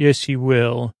 Yes, he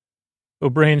will.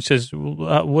 O'Brien says,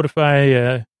 what if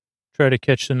I try to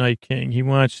catch the Night King? He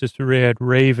wants this red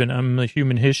raven. I'm a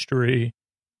human history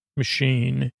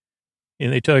machine.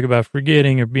 And they talk about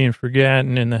forgetting or being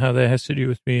forgotten and how that has to do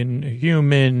with being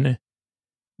human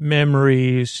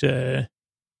memories. Then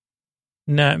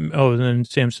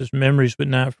Sam says, memories, but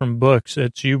not from books.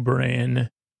 That's you,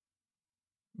 Bran.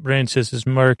 Bran says, his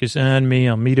mark is on me.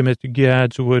 I'll meet him at the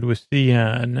God's Wood with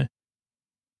Theon.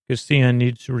 Because Theon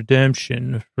needs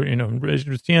redemption.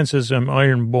 Theon says, I'm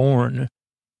ironborn.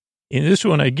 In this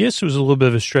one, I guess it was a little bit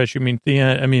of a stretch.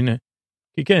 Theon,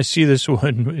 you kind of see this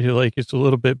one, it's a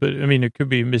little bit, but, it could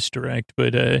be a misdirect.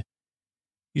 But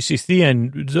you see,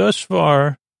 Theon, thus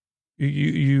far,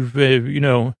 you're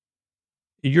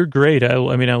great. I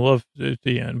love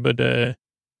Theon. But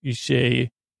you say,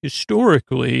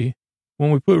 historically,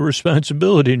 when we put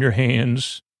responsibility in your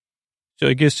hands, so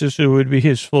I guess this would be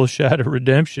his full shot of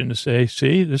redemption to say,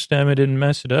 see, this time I didn't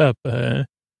mess it up.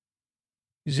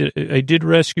 He said, I did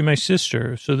rescue my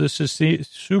sister. So this is the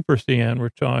Super Theon we're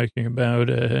talking about.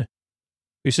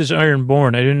 He says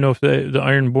Ironborn. I didn't know if the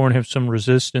Ironborn have some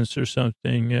resistance or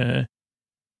something.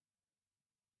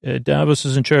 Davos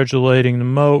is in charge of lighting the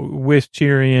moat with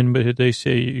Tyrion, but they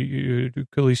say,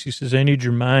 Khaleesi says, I need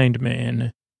your mind,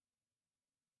 man.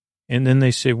 And then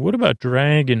they say, what about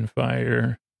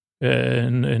Dragonfire?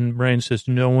 And Brian says,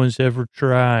 no one's ever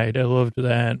tried. I loved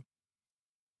that.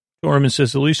 Tormund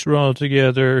says, at least we're all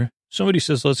together. Somebody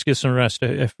says, let's get some rest.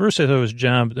 At first I thought it was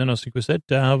Jon, but then I was like, was that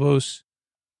Davos?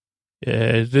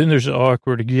 Then there's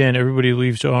awkward again. Everybody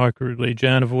leaves awkwardly.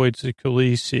 Jon avoids the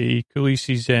Khaleesi.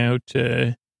 Khaleesi's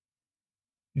out.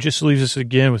 Just leaves us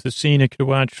again with a scene I could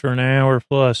watch for an hour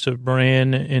plus of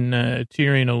Bran and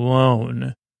Tyrion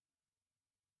alone.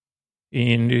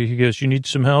 And he goes, you need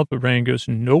some help? And Bran goes,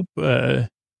 nope. And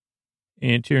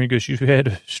Tyrion goes, you've had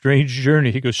a strange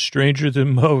journey. He goes, stranger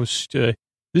than most.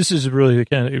 This is really the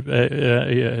kind of,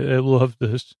 I love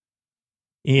this.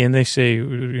 And they say,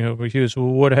 he goes, well,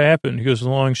 what happened? He goes,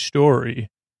 long story.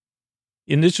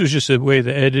 And this was just the way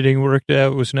the editing worked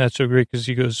out. It was not so great because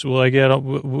he goes, well,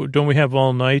 don't we have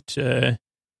all night? Or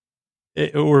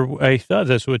I thought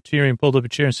that's what Tyrion pulled up a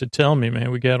chair and said, tell me,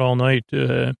 man, we got all night.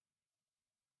 What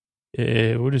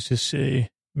does this say?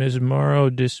 Ms. Morrow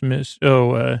dismissed.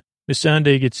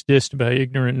 Missandei gets dissed by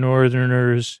ignorant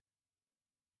northerners.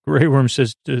 Grey Worm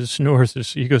says to North,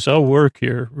 he goes, I'll work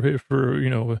here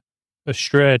for, a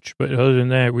stretch, but other than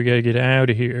that, we got to get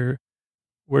out of here.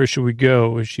 Where should we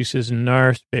go? She says,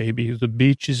 North, baby. The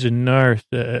beach is in North.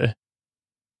 And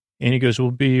he goes, I'll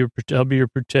be your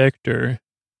protector.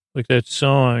 Like that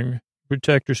song,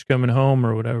 Protector's Coming Home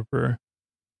or whatever.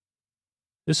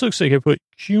 This looks like I put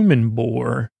cumin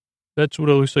boar. That's what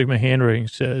it looks like my handwriting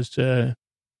says.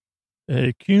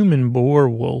 Cumin boar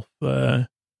wolf,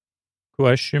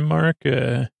 question mark.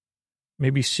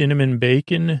 Maybe cinnamon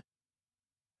bacon.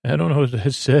 I don't know what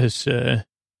that says.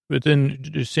 But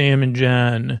then Sam and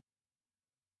Jon,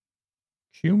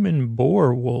 cumin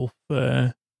boar wolf.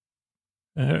 But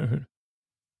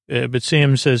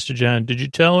Sam says to Jon, did you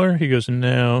tell her? He goes,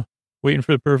 no. Waiting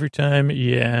for the perfect time?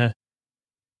 Yeah.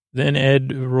 Then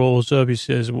Ed rolls up. He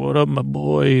says, what up, my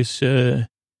boys? And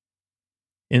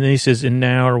then he says, and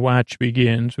now our watch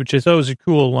begins, which I thought was a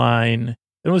cool line.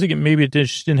 I don't think maybe it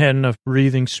just didn't have enough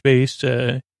breathing space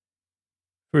for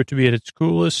it to be at its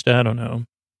coolest. I don't know.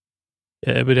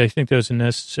 But I think that was a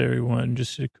necessary one,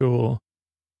 just cool.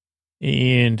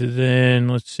 And then,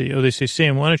 let's see. Oh, they say,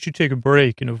 Sam, why don't you take a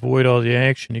break and avoid all the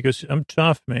action? He goes, I'm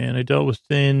tough, man. I dealt with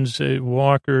thins,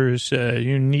 walkers.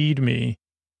 You need me.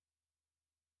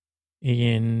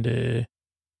 And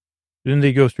then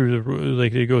they go through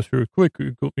a quick,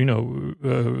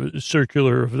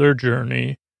 circular of their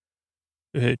journey,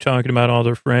 talking about all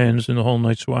their friends and the whole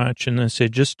night's watch. And then say,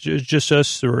 just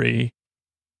us three.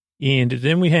 And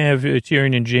then we have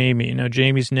Tyrion and Jaime. Now,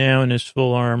 Jaime's now in his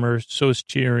full armor. So is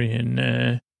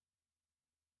Tyrion.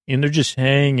 And they're just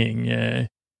hanging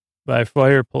by a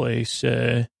fireplace,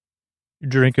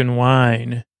 drinking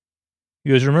wine.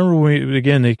 He goes, remember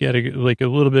they got a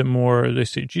little bit more. They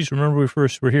say, geez, remember we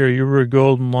first were here? You were a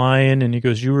golden lion. And he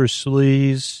goes, you were a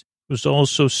sleaze. It was all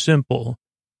so simple.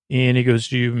 And he goes,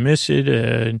 do you miss it?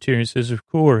 And Tyrion says, of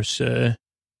course, to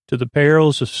the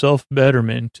perils of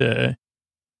self-betterment.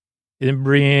 Then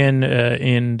Brienne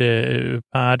and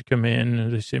Pod come in,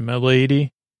 and they say, my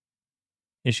lady.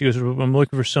 And she goes, I'm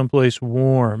looking for someplace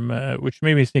warm, which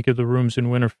made me think of the rooms in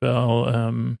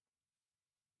Winterfell.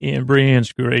 And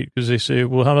Brienne's great, because they say,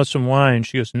 well, how about some wine?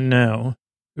 She goes, no,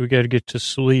 we got to get to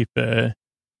sleep. And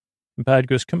Pod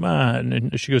goes, come on.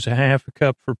 And she goes, a half a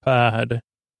cup for Pod.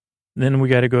 And then we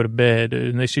got to go to bed.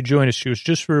 And they say, join us. She goes,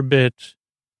 just for a bit.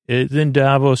 Then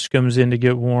Davos comes in to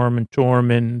get warm, and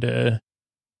Tormund.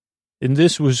 And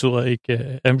this was like,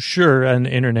 I'm sure on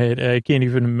the internet, I can't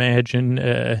even imagine.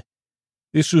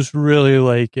 This was really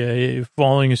like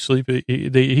falling asleep.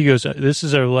 He goes, this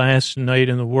is our last night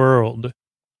in the world.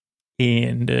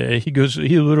 And he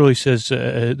literally says,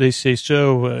 they say,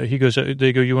 so, he goes,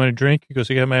 they go, you want a drink? He goes,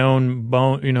 I got my own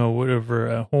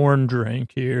horn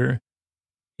drink here.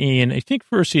 And I think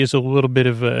first he has a little bit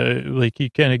of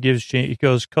he kind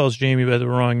of calls Jaime by the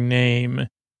wrong name,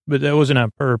 but that wasn't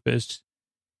on purpose.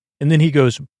 And then he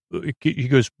goes,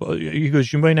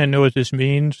 you might not know what this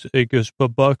means. He goes, but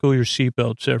buckle your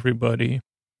seatbelts, everybody.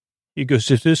 He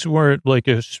goes, if this weren't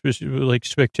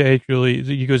spectacularly,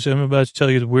 he goes, I'm about to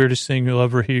tell you the weirdest thing you'll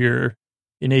ever hear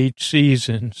in 8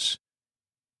 seasons.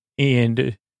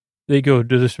 And they go,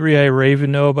 do the Three-Eyed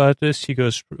Raven know about this? He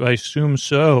goes, I assume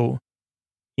so.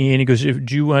 And he goes,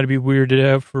 do you want to be weirded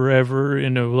out forever?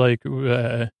 And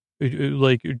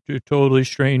like a totally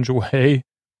strange way.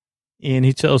 And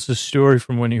he tells the story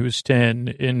from when he was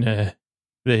 10 and that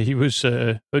he was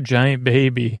a giant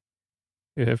baby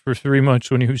for 3 months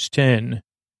when he was 10.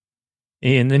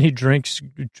 And then he drinks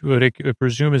what I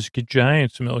presume is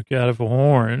giant's milk out of a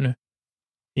horn.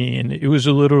 And it was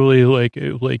literally like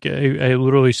I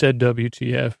literally said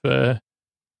WTF. I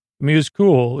mean, it was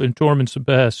cool and Tormund's the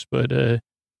best, but it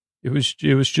was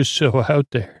just so out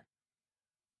there.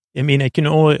 I mean,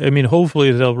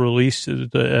 hopefully they'll release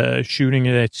the shooting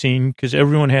of that scene because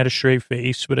everyone had a straight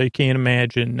face, but I can't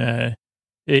imagine. I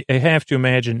have to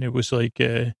imagine it was like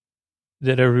that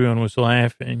everyone was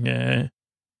laughing.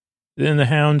 Then the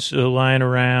hounds lying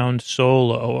around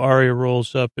solo. Arya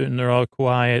rolls up and they're all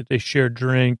quiet. They share a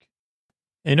drink.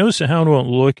 I notice the hound won't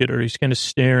look at her. He's kind of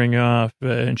staring off.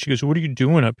 And she goes, "What are you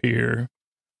doing up here?"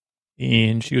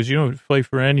 And she goes, "You don't fight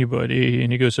for anybody."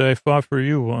 And he goes, "I fought for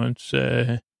you once."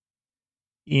 And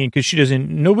because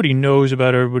nobody knows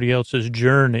about everybody else's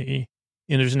journey.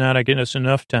 And there's not, I guess,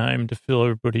 enough time to fill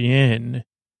everybody in.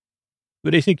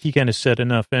 But I think he kind of said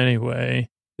enough anyway.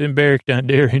 Then Beric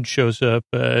Dondarrion shows up.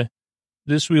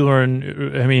 This we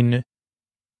learn,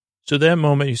 so that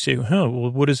moment you say, well,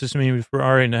 what does this mean for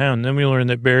Arya and the Hound? And then we learn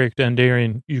that Beric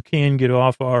Dondarrion, you can get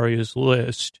off Arya's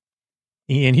list.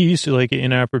 And he's like an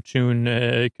inopportune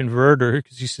converter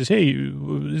because he says, "Hey,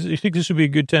 I think this would be a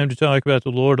good time to talk about the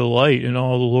Lord of Light and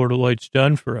all the Lord of Light's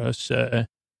done for us." And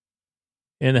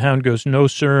the Hound goes, "No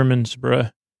sermons,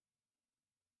 bruh."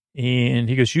 And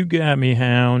he goes, "You got me,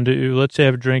 Hound. Let's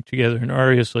have a drink together." And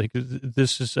Arya's like,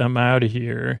 I'm out of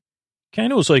here.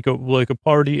 Kind of was like a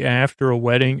party after a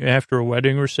wedding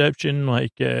reception,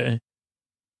 like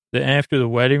after the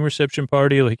wedding reception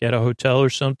party, like at a hotel or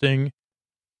something.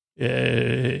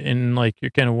 And like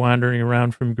you're kind of wandering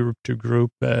around from group to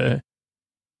group, and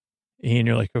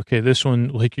you're like, okay, this one,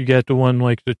 like you got the one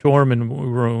like the Tormund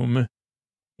room,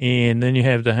 and then you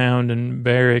have the Hound and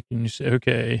Beric, and you say,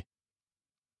 okay.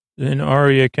 Then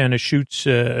Arya kind of shoots,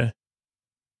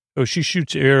 she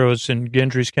shoots arrows, and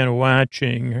Gendry's kind of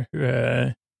watching,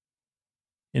 and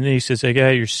then he says, "I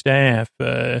got your staff,"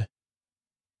 and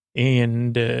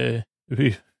I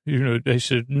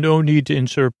said, "No need to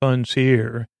insert puns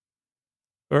here."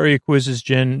 Arya quizzes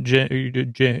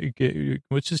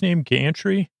what's his name?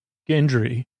 Gendry.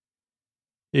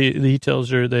 He tells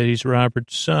her that he's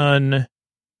Robert's son.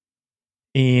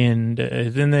 And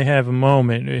then they have a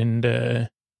moment. And,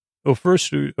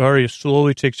 first Arya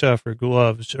slowly takes off her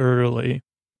gloves early.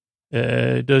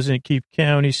 Doesn't keep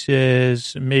count, he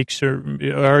says.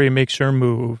 Arya makes her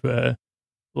move.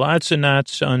 Lots of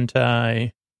knots to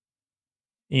untie.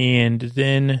 And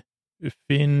then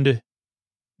Find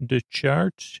the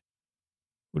charts.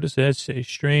 What does that say?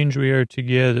 Strange we are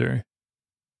together.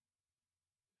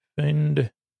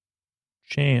 Find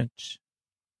chance.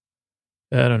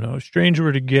 I don't know. Strange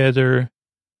we're together.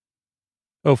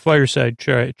 Oh, fireside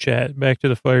chat. Back to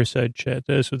the fireside chat.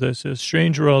 That's what that says.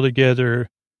 Strange we're all together.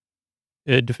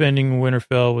 Defending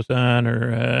Winterfell with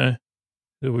honor.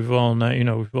 That we've all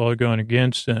gone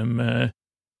against them.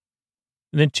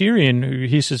 And then Tyrion,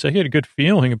 he says, "I had a good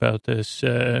feeling about this.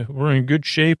 We're in good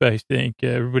shape, I think."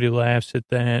 Everybody laughs at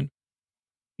that.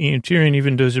 And Tyrion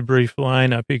even does a brief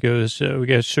lineup. He goes, we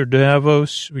got Sir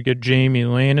Davos, we got Jaime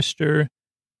Lannister,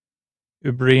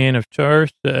 Brienne of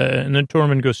Tarth, and then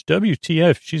Tormund goes,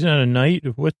 "WTF, she's not a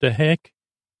knight? What the heck?"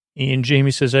 And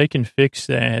Jaime says, "I can fix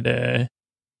that."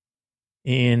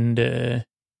 And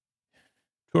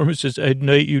Tormund says, "I'd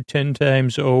knight you 10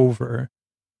 times over."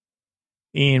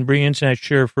 And Brienne's not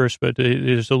sure first, but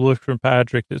there's a look from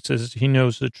Podrick that says he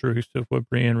knows the truth of what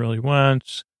Brienne really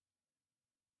wants.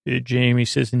 Jaime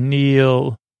says,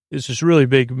 "Kneel." It's this really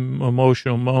big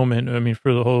emotional moment. I mean,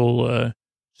 for the whole,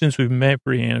 since we've met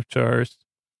Brienne of Tarth.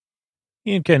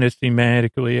 And kind of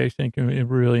thematically, I think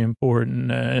really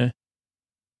important.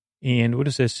 And what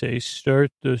does that say?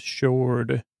 Start the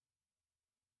sword.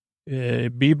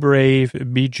 Be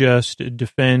brave, be just,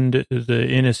 defend the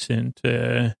innocent.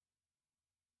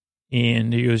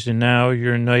 And he goes, "And now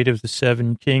you're a knight of the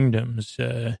 7 kingdoms,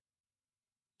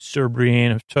 Sir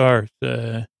Brienne of Tarth."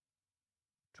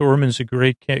 Tormund's a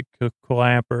great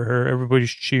clapper.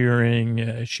 Everybody's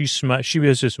cheering. She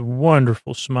has this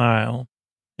wonderful smile.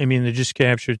 I mean, they just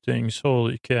captured things.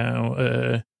 Holy cow.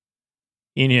 And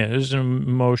yeah, there's an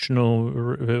emotional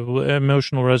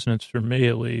resonance for me,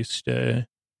 at least.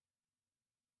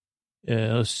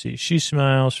 Let's see. She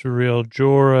smiles for real.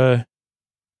 Jorah.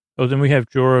 Oh, then we have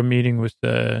Jorah meeting with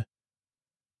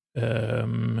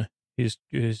his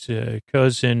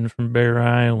cousin from Bear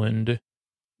Island.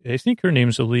 I think her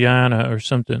name's Lyanna or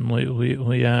something.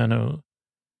 Lyanna.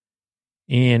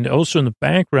 And also in the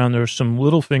background, there are some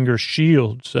Littlefinger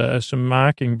shields, some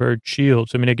Mockingbird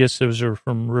shields. I mean, I guess those are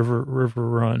from River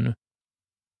Run.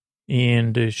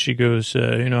 And she goes,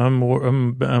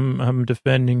 I'm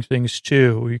defending things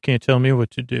too. You can't tell me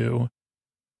what to do.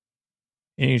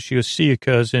 And she goes, see you,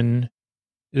 cousin.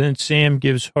 And then Sam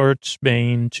gives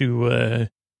Heartsbane to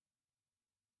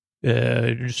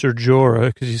Ser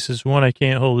Jorah because he says, one, I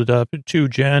can't hold it up. And two,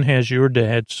 Jon has your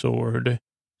dad's sword.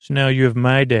 So now you have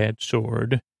my dad's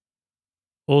sword.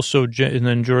 Also, and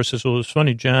then Jorah says, well, it's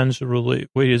funny,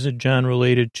 isn't Jon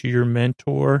related to your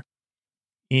mentor?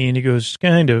 And he goes,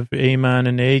 kind of, Aemon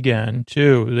and Aegon,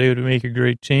 too. They would make a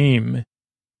great team.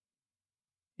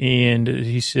 And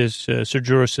he says, Ser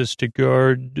Jorah says, to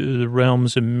guard the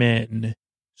realms of men.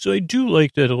 So I do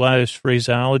like that a lot of this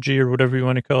phraseology, or whatever you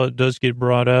want to call it, does get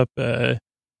brought up.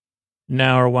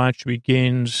 Now our watch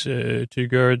begins to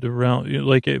guard the realm.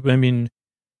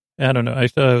 I don't know. I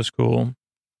thought it was cool.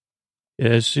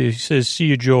 As he says, see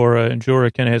you, Jorah. And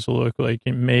Jorah kind of has a look like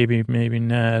maybe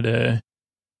not. Then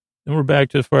we're back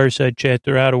to the fireside chat.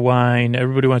 They're out of wine.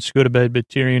 Everybody wants to go to bed, but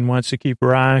Tyrion wants to keep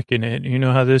rocking it. You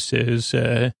know how this is.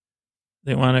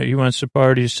 He wants the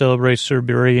party to celebrate Sir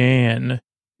Brienne.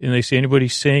 And they say, anybody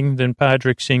sing? Then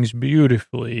Podrick sings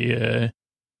beautifully. I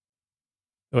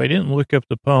didn't look up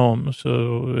the poem,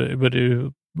 but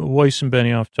Weiss and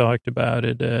Benioff talked about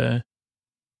it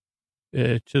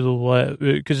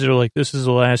because they're like, this is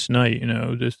the last night,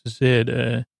 this is it.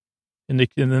 And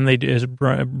then as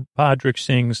Podrick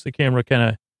sings, the camera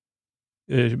kind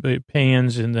of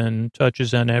pans and then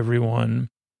touches on everyone.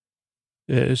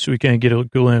 So we kind of get a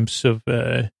glimpse of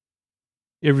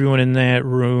everyone in that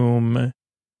room.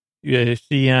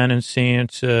 Theon and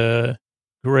Sansa,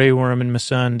 Grey Worm and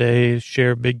Missandei share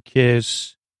a big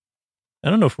kiss. I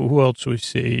don't know who else we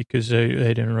see because I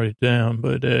didn't write it down,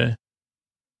 but then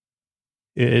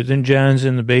Jon's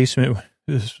in the basement.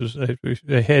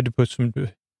 I had to put some.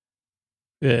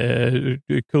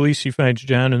 Khaleesi finds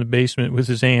Jon in the basement with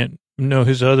his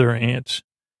other aunts.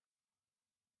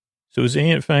 So his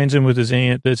aunt finds him with his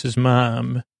aunt. That's his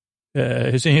mom.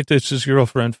 His aunt, that's his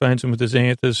girlfriend, finds him with his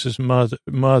aunt, that's his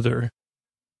mother.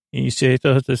 And you say, I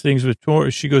thought the things with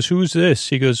Tor. She goes, who's this?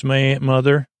 He goes, my aunt,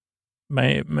 mother.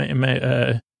 But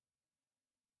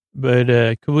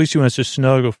Khaleesi wants to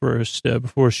snuggle first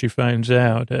before she finds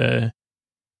out.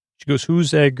 She goes,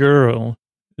 who's that girl?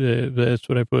 That's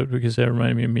what I put because that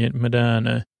reminded me of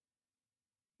Madonna.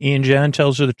 And Jon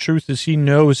tells her the truth as he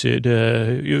knows it,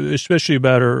 especially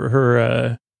about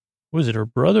her was it her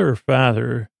brother or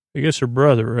father? I guess her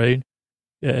brother, right?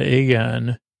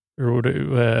 Aegon, or what?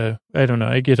 I don't know.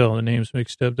 I get all the names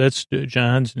mixed up. That's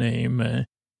Jon's name. He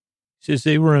says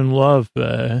they were in love.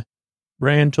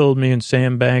 Bran told me and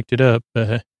Sam backed it up.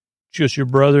 She goes, your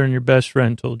brother and your best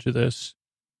friend told you this.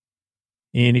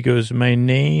 And he goes, my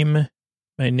name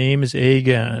is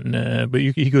Aegon. But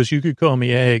he goes, you could call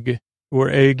me Egg or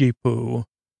Eggy Poo.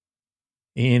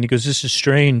 And he goes, this is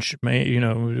strange, man.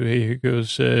 He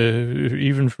goes,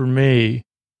 even for me.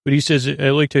 But he says,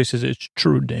 I liked how he says, it's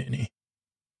true, Danny.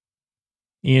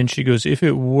 And she goes, if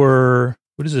it were,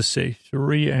 what does it say?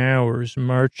 3 hours,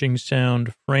 marching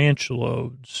sound, French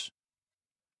loads.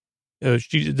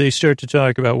 They start to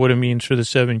talk about what it means for the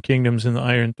 7 kingdoms and the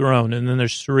Iron Throne. And then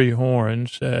there's 3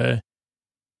 horns. Then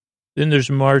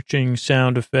there's marching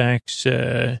sound effects.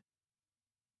 And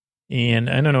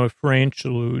I don't know what French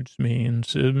loads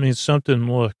means. It means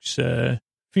something looks,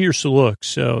 fierce looks.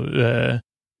 So,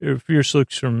 fierce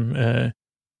looks from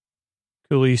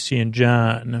Khaleesi and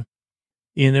Jon.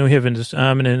 And then we have this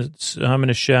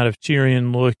ominous shot of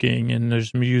Tyrion looking, and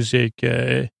there's music,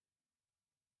 and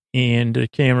the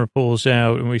camera pulls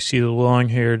out, and we see the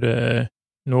long-haired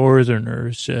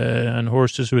northerners on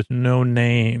horses with no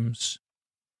names.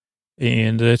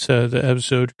 And that's how the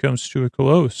episode comes to a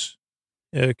close.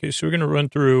 Okay, so we're going to run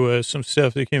through some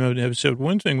stuff that came out in the episode.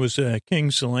 One thing was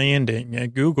King's Landing. I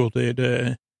Googled it.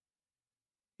 And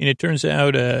it turns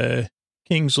out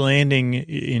King's Landing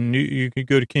you could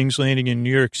go to King's Landing in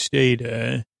New York State.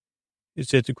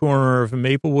 It's at the corner of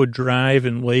Maplewood Drive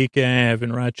and Lake Ave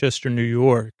in Rochester, New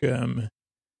York. And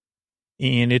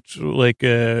it's like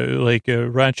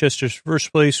Rochester's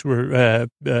first place where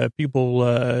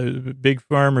people, big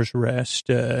farmers rest.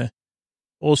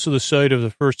 Also the site of the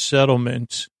first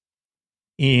settlement.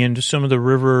 And some of the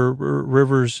riverport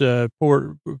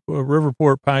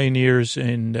pioneers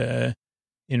and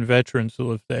veterans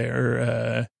live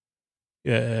there,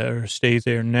 or stay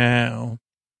there now.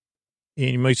 And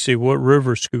you might say, what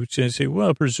river scoots? And I say,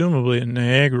 well, presumably the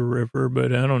Niagara River,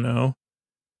 but I don't know.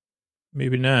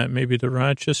 Maybe not. Maybe the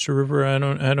Rochester River. I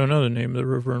don't know the name of the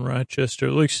river in Rochester.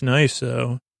 It looks nice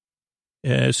though.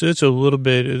 So it's a little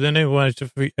bit. Then I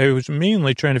was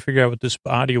mainly trying to figure out what this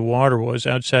body of water was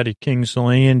outside of King's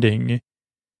Landing.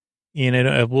 And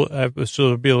so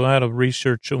there'll be a lot of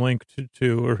research linked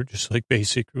to or just like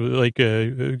basic, like,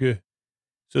 so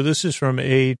this is from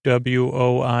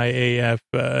AWOIAF,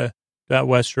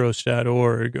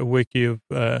 .westeros.org, a wiki of,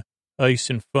 ice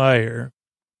and fire.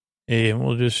 And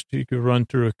we'll just, you could run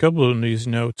through a couple of these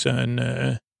notes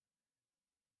on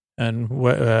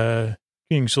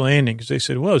King's Landing, because they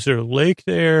said, well, is there a lake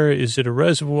there? Is it a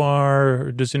reservoir?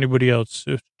 Or does anybody else?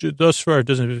 Thus far, it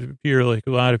doesn't appear like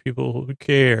a lot of people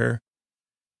care.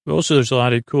 But also, there's a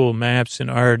lot of cool maps and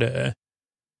art.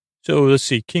 So let's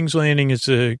see. King's Landing is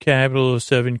the capital of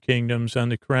Seven Kingdoms on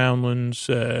the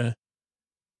Crownlands,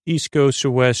 east coast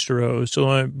of Westeros.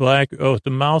 So at the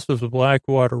mouth of the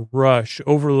Blackwater Rush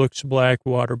overlooks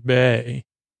Blackwater Bay.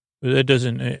 But that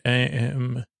doesn't.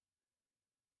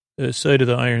 The site of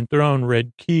the Iron Throne,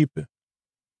 Red Keep,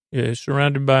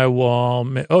 surrounded by a wall.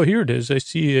 Oh, here it is. I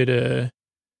see it.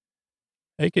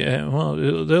 That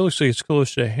looks like it's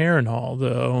close to Harrenhal,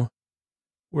 though.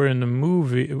 Where in the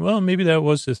movie, well, maybe that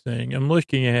was the thing. I'm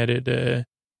looking at it, the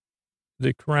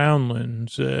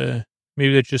Crownlands.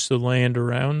 Maybe that's just the land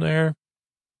around there.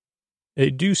 I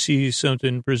do see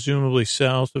something presumably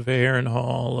south of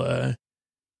Harrenhal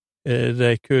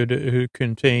that could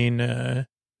contain.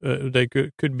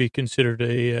 That could be considered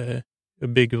a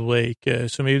big lake.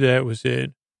 So maybe that was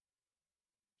it.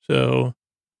 So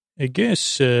I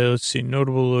guess, let's see,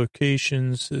 notable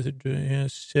locations,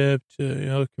 Sept,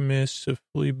 Alchemist,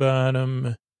 Flea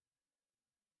Bottom,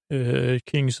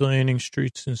 King's Landing,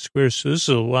 Streets and Squares. So this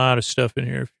is a lot of stuff in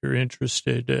here if you're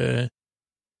interested.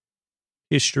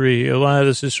 History, a lot of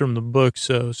this is from the book,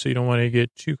 so you don't want to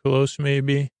get too close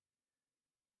maybe.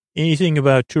 Anything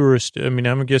about tourist? I mean,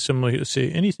 I'm going to say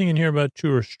anything in here about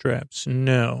tourist traps?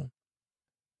 No.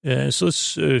 So let's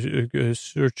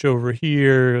search over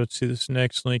here. Let's see this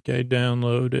next link I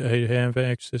have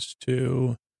access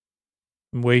to.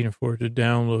 I'm waiting for it to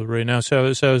download right now. So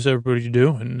how's everybody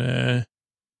doing?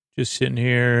 Just sitting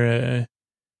here.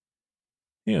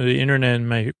 The internet in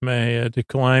my the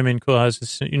climbing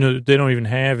closets. They don't even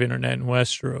have internet in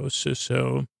Westeros.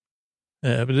 So.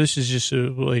 But this is just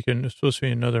supposed to be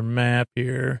another map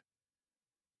here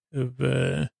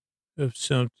of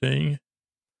something.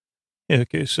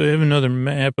 Okay, so I have another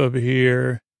map up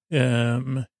here.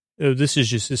 This is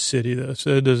just a city though,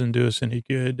 so that doesn't do us any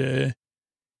good.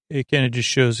 It kind of just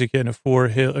shows the kind of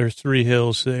 3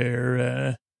 hills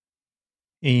there.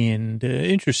 And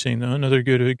interesting though, another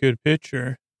good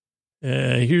picture.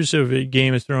 Here's a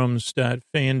Game of Thrones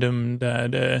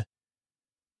fandom.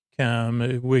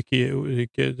 Wiki,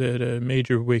 that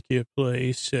major wiki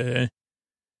place.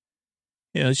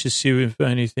 Let's just see if we can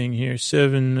find anything here.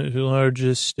 7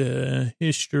 largest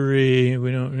history.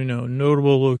 We don't,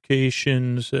 notable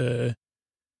locations.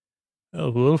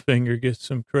 Littlefinger gets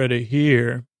some credit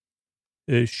here.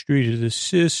 Street of the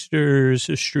Sisters,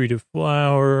 a Street of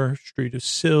Flour, Street of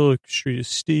Silk, Street of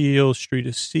Steel, Street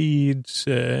of Seeds.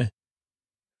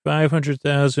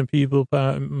 500,000 people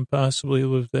possibly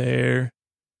live there.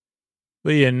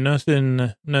 But yeah,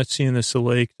 nothing, not seeing this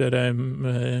lake that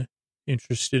I'm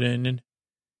interested in. And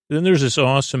then there's this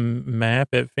awesome map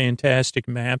at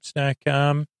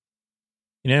fantasticmaps.com.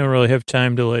 I don't really have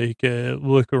time to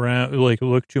look around,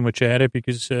 look too much at it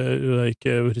because but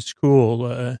it's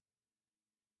cool.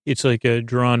 It's like a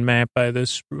drawn map by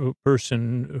this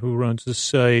person who runs the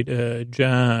site,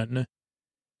 John.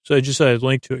 So I just I'd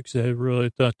link to it because I really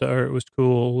thought the art was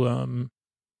cool.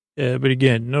 But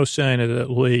again, no sign of that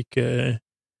lake.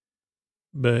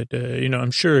 But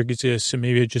I'm sure it exists. So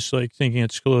maybe it's just thinking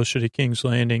it's closer to King's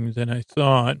Landing than I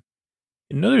thought.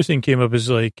 Another thing came up is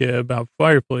about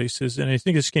fireplaces. And I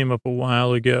think this came up a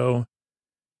while ago.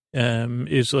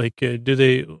 Is do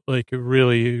they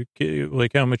really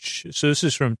how much? So this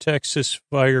is from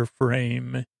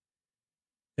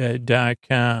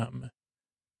TexasFireframe.com.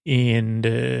 And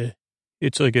it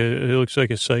looks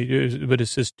like a site, but it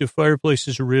says, do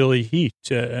fireplaces really heat?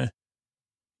 And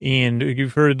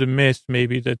you've heard the myth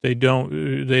maybe that they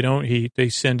don't heat. They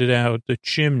send it out the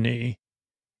chimney.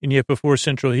 And yet before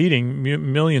central heating,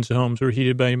 millions of homes were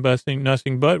heated by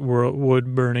nothing but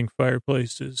wood burning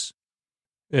fireplaces.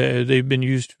 They've been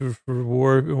used for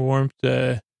warmth.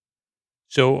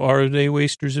 So are they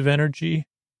wasters of energy?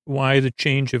 Why the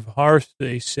change of hearth,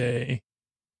 they say.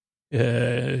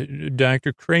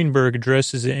 Dr. Cranberg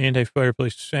addresses the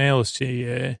anti-fireplace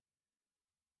fallacy.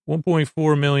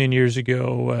 1.4 million years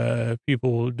ago,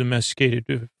 people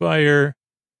domesticated fire.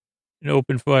 An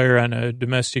open fire on a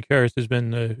domestic hearth has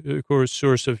been the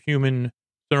source of human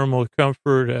thermal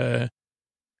comfort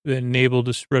that enabled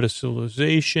the spread of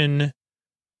civilization.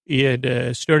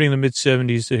 Yet, starting in the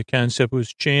mid-'70s, the concept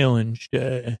was challenged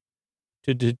to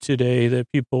today that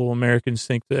Americans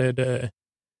think that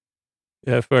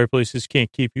fireplaces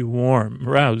can't keep you warm.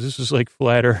 Wow, this is like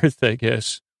flat Earth, I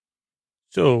guess.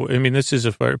 So, I mean, this is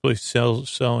a fireplace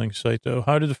selling site, though.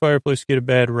 How did the fireplace get a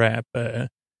bad rap?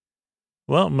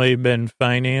 Well, it may have been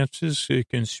finances,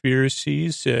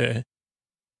 conspiracies,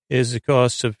 as the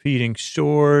cost of heating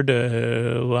soared,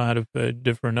 a lot of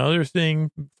different other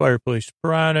things, fireplace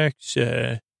products.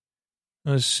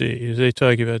 Let's see, they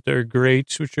talk about their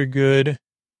grates, which are good.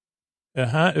 A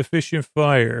hot, efficient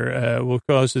fire will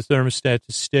cause the thermostat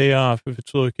to stay off if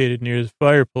it's located near the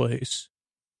fireplace.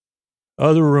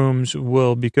 Other rooms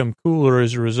will become cooler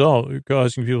as a result,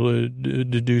 causing people to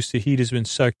deduce the heat has been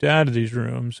sucked out of these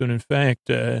rooms, when in fact,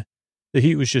 the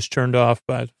heat was just turned off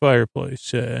by the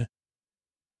fireplace.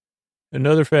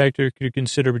 Another factor to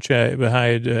consider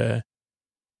behind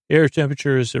air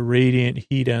temperature is the radiant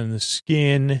heat on the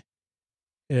skin.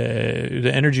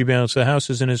 The energy balance of the house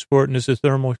isn't as important as the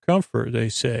thermal comfort, they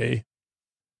say.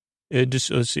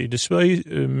 Let's see, despite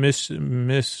myths and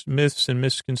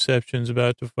misconceptions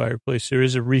about the fireplace, there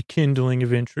is a rekindling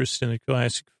of interest in the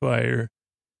classic fire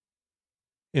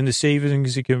and the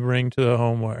savings it can bring to the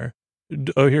home wire.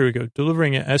 Oh, here we go.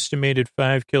 Delivering an estimated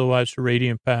 5 kilowatts of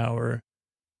radiant power.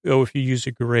 Oh, if you use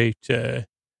a grate. So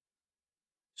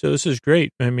this is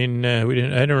great. I mean, I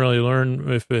didn't really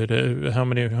learn if how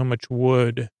much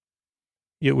wood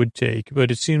it would take,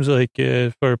 but it seems like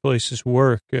fireplaces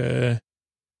work.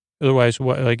 Otherwise,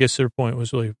 I guess their point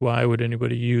was like, why would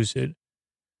anybody use it?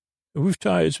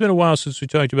 It's been a while since we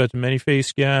talked about the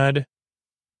many-faced God.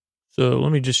 So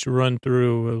let me just run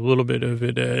through a little bit of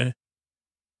it.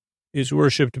 Is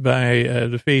worshipped by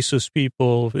the faceless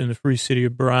people in the free city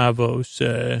of Bravos.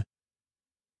 They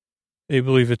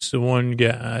believe it's the one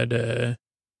God,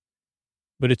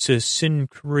 but it's a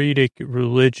syncretic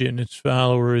religion. Its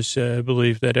followers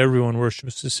believe that everyone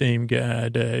worships the same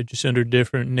God, just under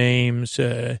different names.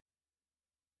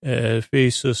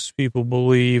 Faceless people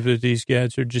believe that these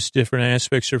gods are just different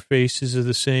aspects or faces of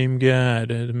the same God,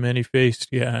 the many-faced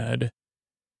God.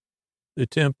 The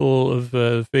temple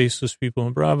of faceless people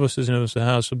in Bravos is known as the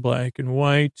House of Black and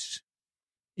White,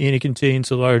 and it contains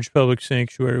a large public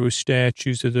sanctuary with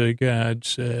statues of the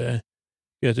gods. You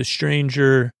got the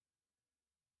stranger,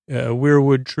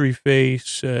 weirwood tree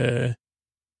face,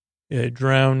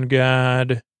 drowned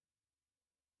god,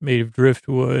 made of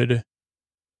driftwood,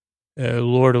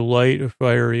 Lord of Light, a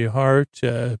fiery heart,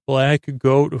 black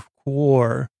goat of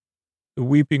Quor, the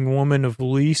weeping woman of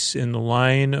Lys, and the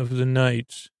lion of the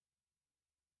night.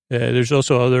 There's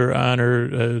also other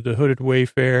honor, the hooded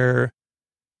wayfarer,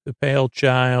 the pale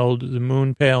child, the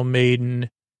moon pale maiden,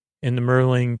 and the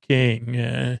Merling king.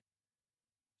 So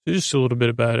just a little bit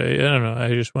about it. I don't know. I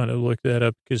just want to look that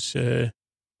up because, I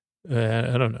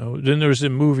don't know. Then there's a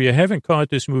movie. I haven't caught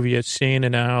this movie yet, Stan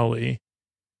and Ollie,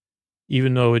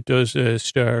 even though it does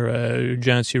star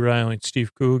John C. Reilly and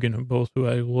Steve Coogan, both who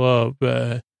I love.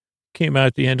 Came out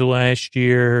at the end of last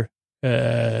year.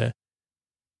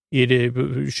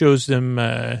 It shows them,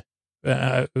 it's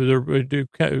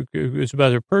about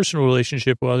their personal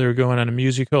relationship while they were going on a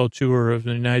music hall tour of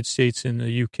the United States and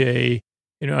the UK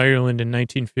in Ireland in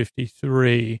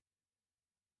 1953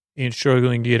 and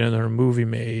struggling to get another movie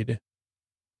made.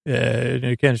 And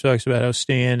it kind of talks about how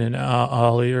Stan and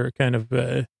Ollie are kind of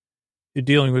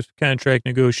dealing with contract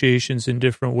negotiations in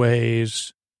different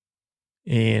ways.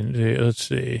 And let's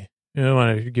see, I don't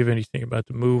want to give anything about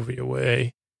the movie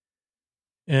away.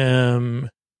 It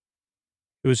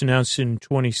was announced in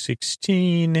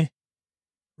 2016,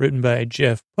 written by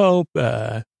Jeff Pope,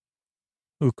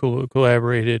 who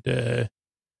collaborated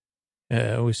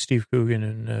with Steve Coogan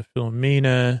and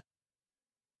Philomena.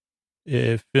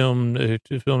 Filming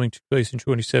took place in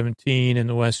 2017 in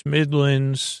the West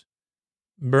Midlands,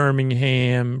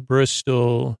 Birmingham,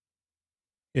 Bristol.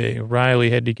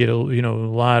 Riley had to get a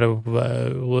lot of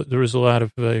there was a lot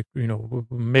of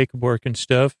makeup work and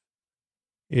stuff.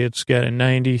 It's got a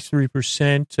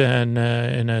 93% and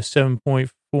a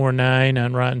 7.49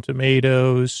 on Rotten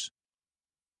Tomatoes.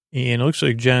 And it looks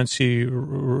like John C.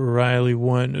 Reilly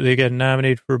won. They got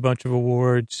nominated for a bunch of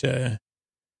awards.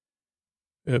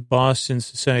 Boston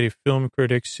Society of Film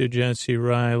Critics, John C.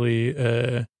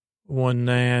 Reilly won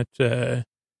that.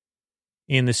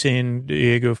 And the San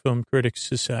Diego Film Critics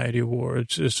Society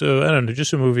Awards. So, I don't know,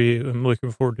 just a movie I'm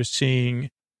looking forward to seeing.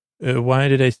 Why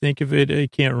did I think of it? I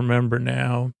can't remember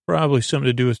now. Probably something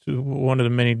to do with one of the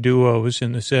many duos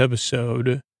in this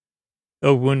episode.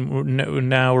 Oh,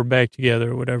 now we're back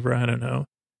together or whatever. I don't know.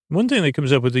 One thing that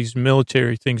comes up with these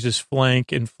military things is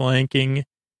flank and flanking.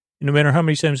 And no matter how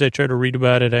many times I try to read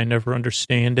about it, I never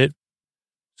understand it.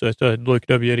 So I thought I'd look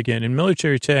it up yet again. In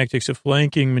military tactics, a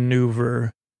flanking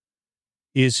maneuver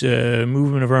is a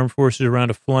movement of armed forces around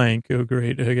a flank. Oh,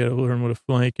 great. I got to learn what a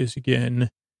flank is again.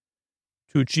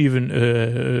 To achieve an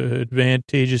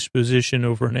advantageous position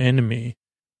over an enemy.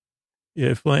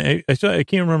 Yeah, flank. I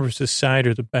can't remember if it's the side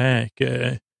or the back.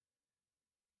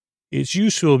 It's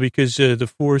useful because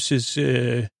the forces,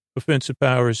 offensive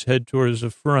powers head towards the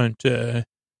front, and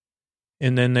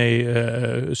then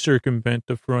they circumvent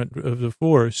the front of the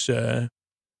force.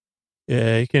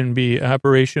 It can be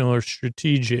operational or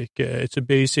strategic. It's a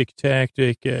basic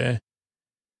tactic.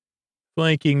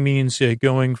 Flanking means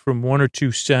going from one or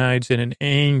two sides at an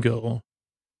angle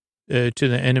to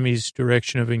the enemy's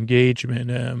direction of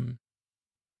engagement.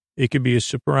 It could be a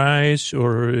surprise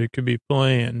or it could be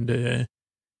planned.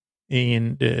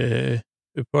 And a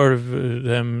part of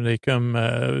them, they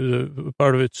come,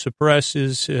 part of it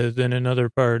suppresses, then another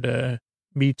part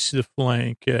meets the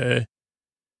flank,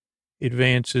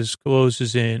 advances,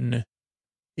 closes in,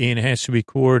 and it has to be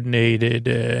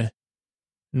coordinated.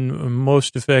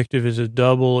 Most effective is a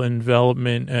double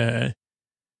envelopment,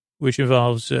 which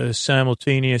involves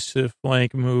simultaneous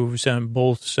flank moves on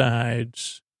both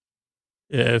sides.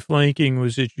 Flanking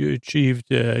was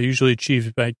usually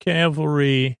achieved by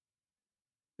cavalry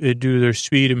due to their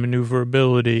speed and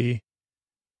maneuverability,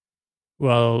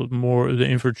 while more the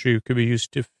infantry could be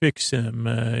used to fix them,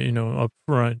 up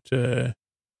front.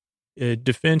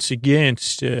 Defense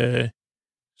against, since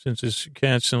it's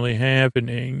constantly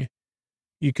happening,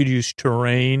 you could use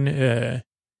terrain.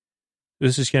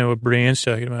 This is kind of what Brienne's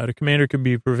talking about. A commander could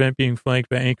prevent being flanked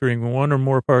by anchoring one or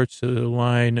more parts of the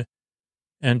line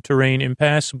and terrain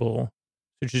impassable,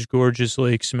 such as gorges,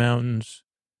 lakes, mountains,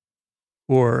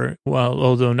 or,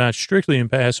 although not strictly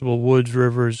impassable, woods,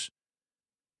 rivers.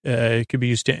 It could be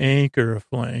used to anchor a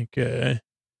flank. A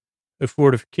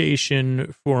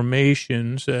fortification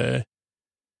formations,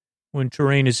 when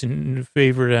terrain is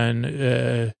favored on,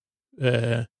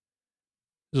 as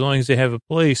long as they have a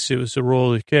place, it was the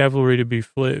role of the cavalry to be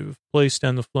placed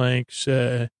on the flanks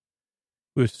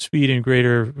with speed and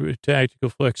greater tactical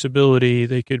flexibility.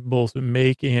 They could both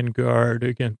make and guard,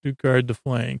 again, to guard the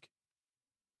flank.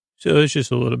 So it's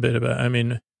just a little bit about, I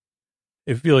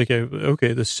feel like,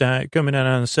 the side, coming out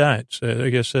on the sides. I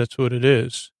guess that's what it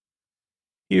is.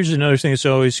 Here's another thing that's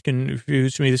always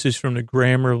confused me. This is from the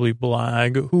Grammarly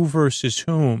blog. Who versus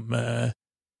whom?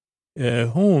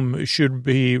 Whom should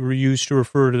be used to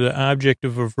refer to the object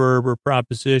of a verb or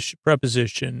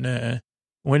preposition.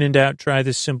 When in doubt, try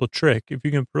this simple trick. If you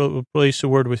can replace a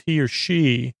word with he or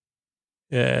she,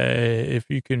 if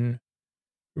you can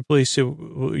replace it,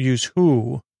 use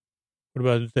who. What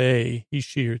about they, he,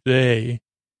 she, or they?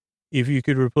 If you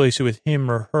could replace it with him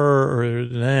or her or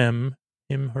them,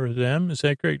 him, her, them, is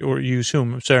that correct? Or use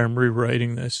whom? I'm sorry, I'm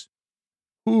rewriting this.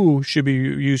 Who should be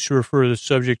used to refer to the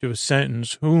subject of a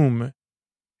sentence? Whom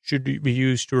should be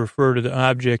used to refer to the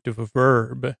object of a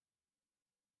verb?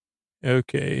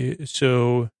 Okay,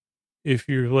 so if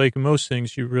you're like most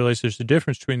things, you realize there's a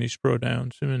difference between these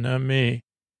pronouns. Not me.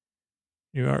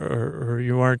 You are, or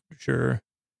you aren't sure.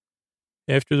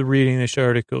 After the reading this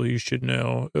article, you should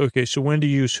know. Okay, so when to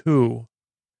use who?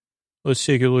 Let's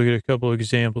take a look at a couple of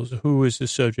examples. Who is the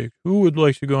subject? Who would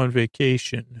like to go on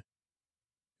vacation?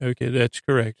 Okay, that's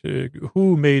correct.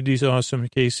 Who made these awesome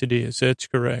quesadillas? That's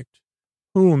correct.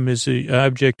 Whom is the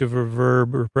object of a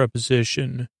verb or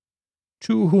preposition?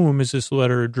 To whom is this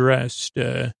letter addressed?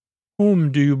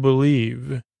 Whom do you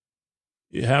believe?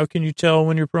 How can you tell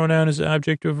when your pronoun is the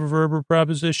object of a verb or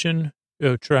preposition?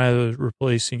 Oh, try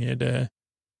replacing it.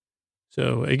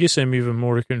 So I guess I'm even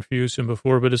more confused than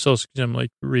before, but it's also because I'm like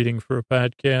reading for a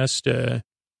podcast.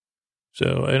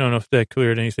 So I don't know if that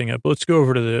cleared anything up. Let's go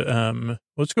over to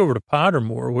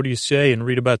Pottermore. What do you say? And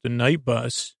read about the night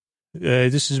bus.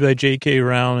 This is by J.K.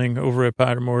 Rowling over at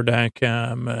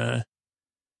Pottermore.com.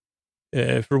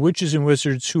 For witches and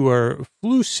wizards who are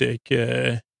flu sick,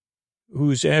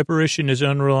 whose apparition is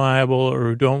unreliable or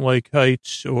who don't like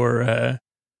heights or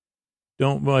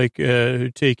don't like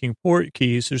taking port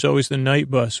keys, there's always the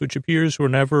night bus, which appears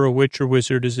whenever a witch or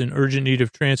wizard is in urgent need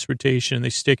of transportation.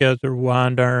 They stick out their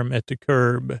wand arm at the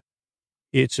curb.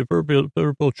 It's a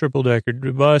purple triple-decker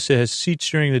bus. It has seats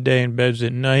during the day and beds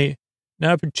at night.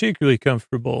 Not particularly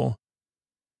comfortable.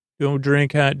 Don't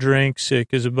drink hot drinks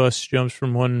because the bus jumps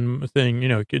from one thing.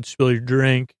 It could spill your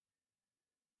drink.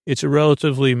 It's a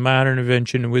relatively modern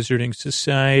invention in wizarding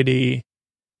society.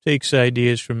 Takes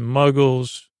ideas from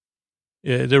muggles.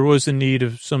 there was a need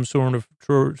of some sort of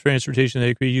transportation that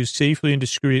could be used safely and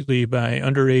discreetly by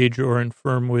underage or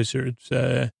infirm wizards.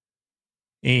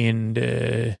 And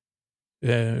it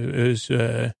was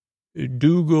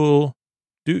Dugald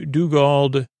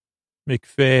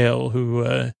MacPhail,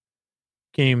 who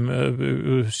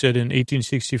who said in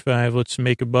 1865, let's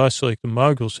make a bus like the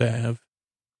Muggles have.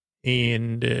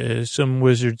 And some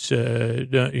wizards,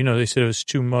 they said it was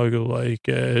too Muggle-like.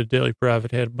 Daily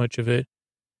Prophet had much of it.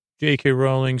 J.K.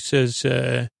 Rowling says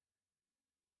it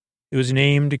was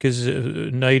named because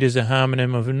night is a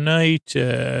homonym of night.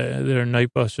 There are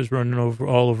night buses running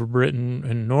all over Britain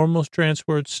and normal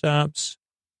transport stops.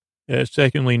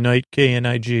 Secondly, night,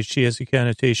 K-N-I-G-H-T, has a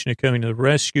connotation of coming to the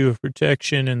rescue of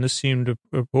protection, and this seemed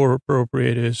more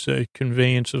appropriate as a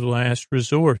conveyance of last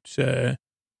resort.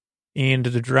 And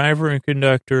the driver and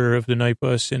conductor of the night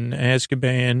bus in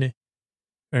Azkaban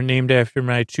are named after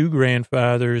my two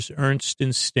grandfathers, Ernst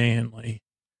and Stanley.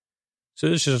 So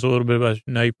this is a little bit about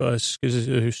night bus, because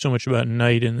there's so much about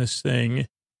night in this thing.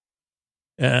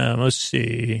 Let's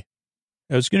see.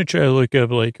 I was going to try to look up,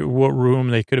 like, what room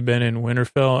they could have been in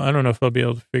Winterfell. I don't know if I'll be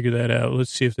able to figure that out.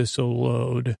 Let's see if this will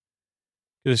load.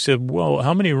 Because I said, well,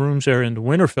 how many rooms are in the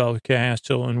Winterfell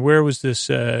castle, and where was this,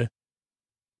 where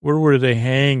were they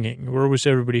hanging? Where was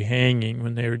everybody hanging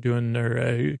when they were doing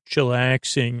their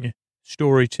chillaxing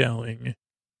storytelling?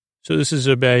 So this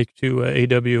is back to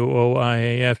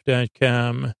AWOIAF.com.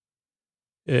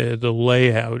 The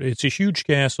layout. It's a huge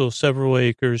castle, several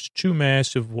acres, two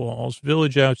massive walls,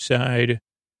 village outside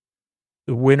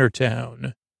the winter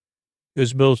town. It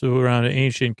was built around an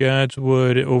ancient god's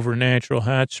wood over natural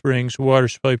hot springs,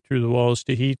 water's piped through the walls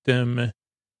to heat them,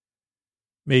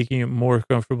 making it more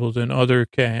comfortable than other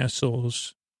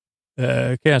castles.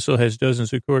 Castle has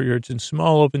dozens of courtyards and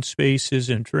small open spaces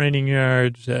and training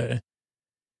yards.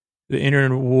 The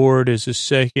inner ward is a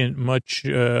second, much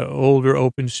older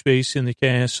open space in the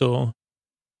castle.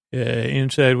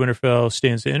 Inside Winterfell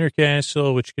stands the inner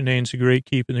castle, which contains the Great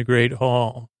Keep and the Great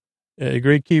Hall. The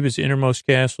Great Keep is the innermost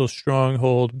castle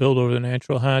stronghold built over the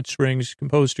natural hot springs,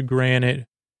 composed of granite,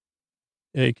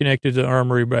 connected to the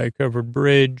armory by a covered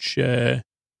bridge.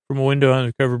 From a window on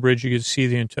the covered bridge, you can see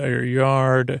the entire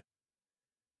yard.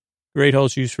 Great Hall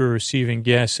is used for receiving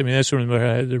guests. I mean, that's when they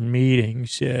had their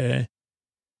meetings.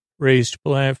 Raised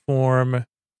platform.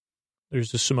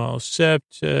 There's a small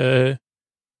sept.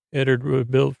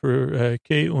 Eddard built for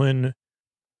Caitlin.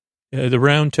 The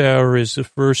round tower is the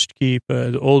first keep,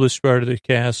 the oldest part of the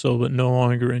castle, but no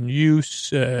longer in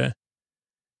use. Then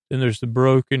there's the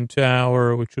broken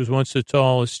tower, which was once the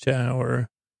tallest tower.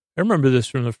 I remember this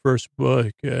from the first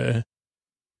book. A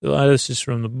lot of this is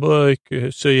from the book.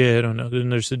 So, yeah, I don't know. Then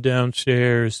there's the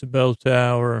downstairs, the bell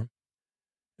tower,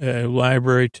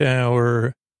 library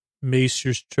tower,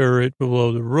 Maester's turret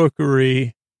below the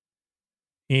rookery,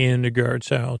 and the guard's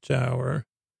house tower.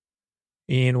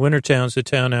 And Wintertown's the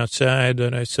town outside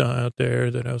that I saw out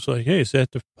there that I was like, hey, is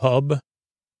that the pub?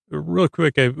 Real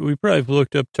quick, we probably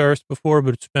looked up Tarth before,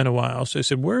 but it's been a while. So I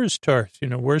said, where is Tarth?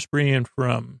 Where's Brienne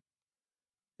from?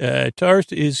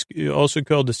 Tarth is also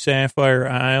called the Sapphire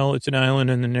Isle. It's an island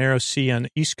in the narrow sea on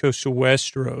the east coast of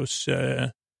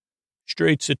Westeros.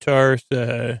 Straits of Tarth,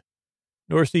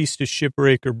 northeast of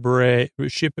Shipbreaker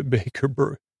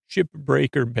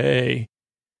Bay.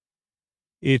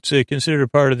 It's considered a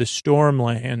part of the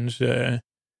Stormlands.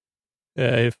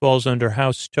 It falls under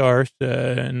House Tarth,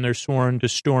 and they're sworn to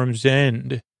Storm's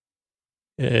End.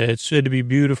 It's said to be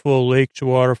beautiful lakes,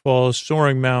 waterfalls,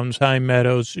 soaring mountains, high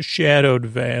meadows, shadowed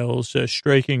vales,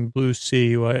 striking blue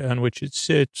sea on which it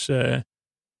sits. Got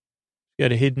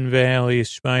a hidden valley, a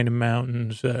spine of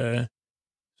mountains. So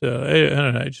I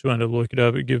don't know. I just wanted to look it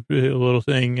up and give it a little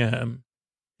thing. And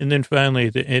then finally,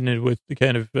 it ended with the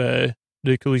kind of the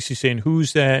Khaleesi saying,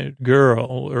 "Who's that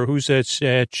girl?" or "Who's that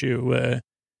statue?"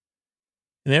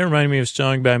 And that reminded me of a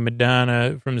song by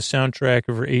Madonna from the soundtrack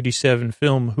of her '87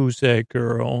 film, "Who's That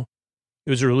Girl?"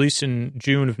 It was released in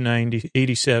June of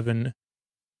 '87.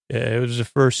 It was the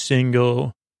first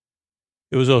single.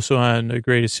 It was also on the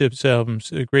Greatest Hits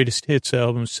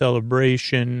album,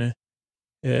 Celebration.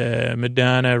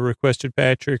 Madonna requested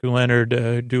Patrick Leonard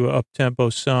do an up-tempo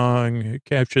song,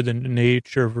 capture the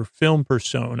nature of her film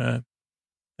persona.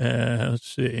 Let's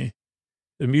see.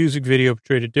 The music video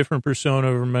portrayed a different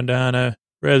persona of Madonna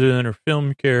rather than her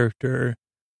film character.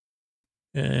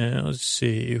 Let's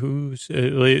see.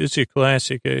 It's a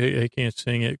classic. I can't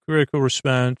sing it. Critical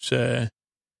response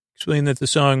explained that the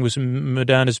song was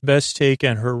Madonna's best take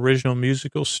on her original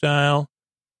musical style.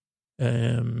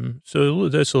 So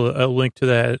that's a link to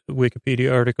that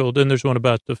Wikipedia article. Then there's one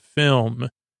about the film.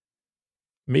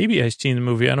 Maybe I've seen the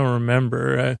movie. I don't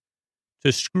remember.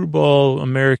 It's a screwball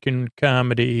American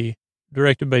comedy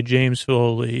directed by James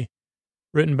Foley,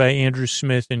 written by Andrew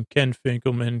Smith and Ken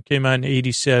Finkelman. Came out in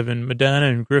 87. Madonna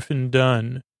and Griffin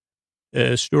Dunn.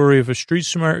 A story of a street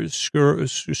smart,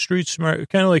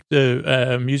 kind of like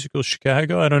the musical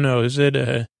Chicago. I don't know. Is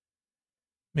it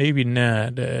maybe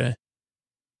not? Kind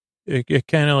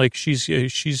of like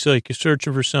she's like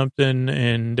searching for something,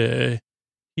 and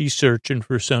he's searching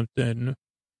for something.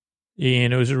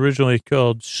 And it was originally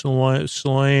called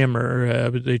Slammer,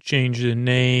 but they changed the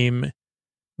name.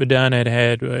 Madonna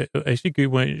had I think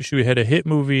she had a hit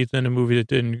movie, then a movie that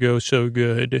didn't go so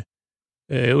good.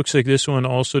 It looks like this one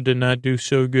also did not do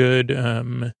so good.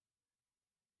 But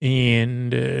I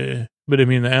mean, the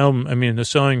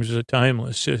songs are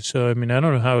timeless. So, I mean, I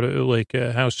don't know how to,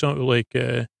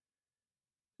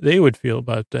 they would feel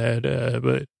about that.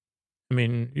 But I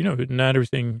mean, not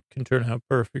everything can turn out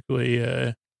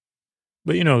perfectly.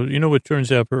 But what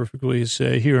turns out perfectly is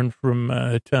hearing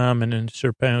from Tom and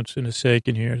Sir Pounce in a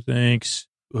second here. Thanks.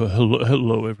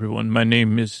 Hello, everyone. My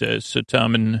name is Sir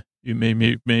Tom, and you may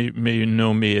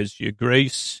know me as Your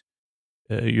Grace,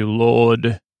 Your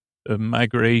Lord, My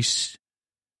Grace,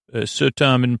 Sir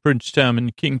Tom and Prince Tom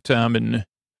and King Tom, and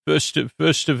I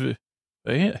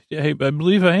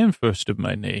believe I am first of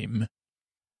my name,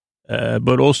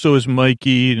 but also as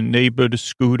Mikey, neighbor to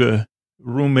Scooter,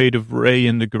 roommate of Ray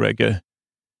and the Gregor.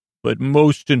 But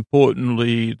most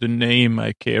importantly, the name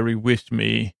I carry with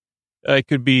me. I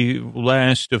could be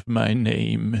last of my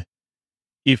name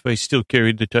if I still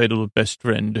carried the title of best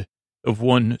friend of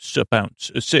one Sir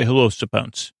Pounce. Say hello, Sir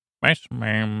Pounce. Yes,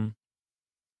 ma'am.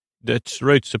 That's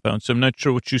right, Sir Pounce. I'm not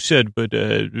sure what you said, but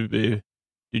did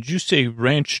you say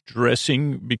ranch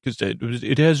dressing? Because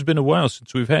it has been a while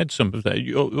since we've had some of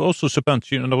that. Also, Sir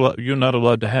Pounce, you're not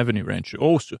allowed to have any ranch.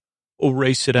 Also,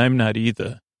 Ray said I'm not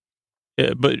either.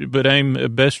 But I'm a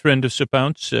best friend of Sir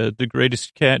Pounce, the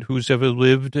greatest cat who's ever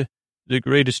lived, the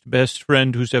greatest best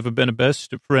friend who's ever been a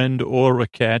best friend or a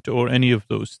cat or any of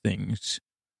those things.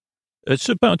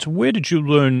 Sir Pounce, where did you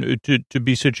learn to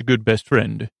be such a good best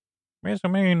friend? Yes, I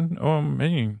mean,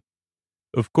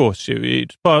 of course,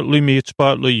 it's partly me, it's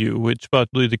partly you, it's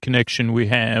partly the connection we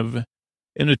have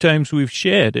and the times we've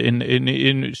shared.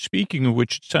 In speaking of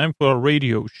which, it's time for our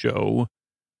radio show,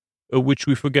 which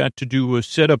we forgot to do a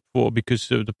setup for because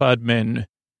the podman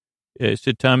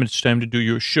said, Tom, it's time to do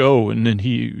your show. And then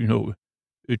he,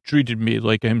 treated me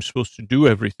like I'm supposed to do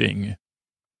everything.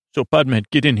 So, podman,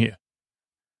 get in here.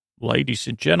 Ladies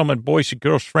and gentlemen, boys and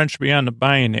girls, French beyond the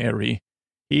binary,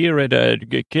 here at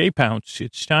K-Pounce,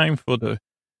 it's time for the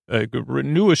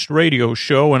newest radio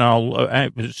show in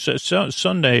our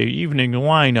Sunday evening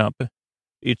lineup.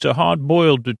 It's a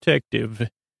hard-boiled detective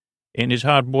and his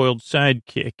hard-boiled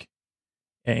sidekick.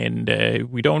 And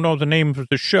we don't know the name of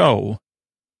the show,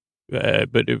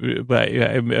 but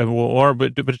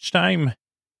it's time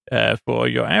for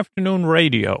your afternoon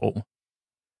radio.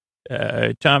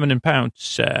 Tom and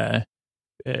Pounce,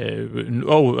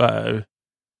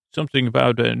 something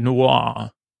about noir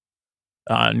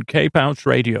on K-Pounce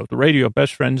Radio, the radio of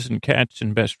best friends and cats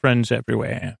and best friends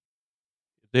everywhere.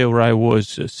 There I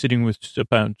was sitting with Sir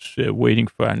Pounce, waiting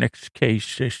for our next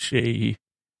case,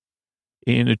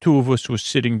 and the two of us were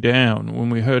sitting down when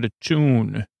we heard a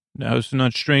tune. Now, it's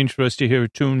not strange for us to hear a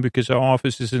tune because our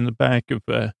office is in the back of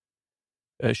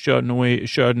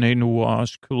Chardonnay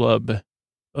Noir's club,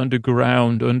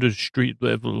 underground, under street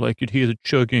level. I could hear the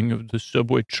chugging of the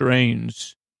subway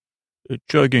trains,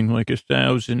 chugging like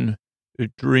 1,000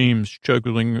 dreams,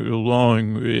 chugging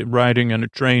along, riding on a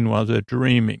train while they're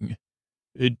dreaming,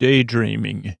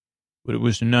 daydreaming. But it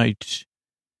was night.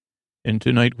 And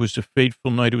tonight was a fateful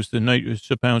night. It was the night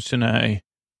Sir Pounce and I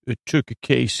took a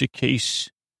case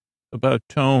about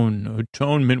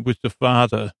atonement with the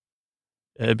Father.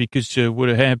 Because what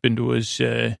had happened was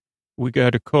we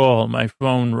got a call. My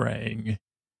phone rang.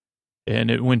 And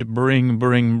it went bring,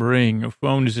 bring, bring. A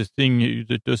phone is a thing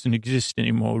that doesn't exist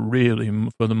anymore, really,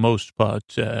 for the most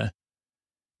part. But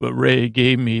Ray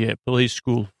gave me a play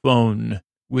school phone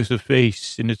with a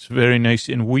face, and it's very nice,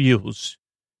 and wheels.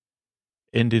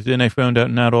 And then I found out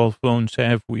not all phones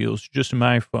have wheels, just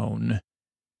my phone.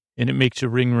 And it makes a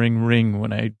ring, ring, ring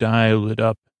when I dial it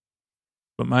up.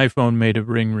 But my phone made a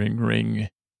ring, ring, ring.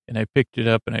 And I picked it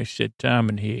up and I said, Tom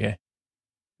and here.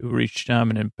 We reached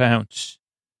Tom and Pounce.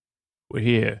 We're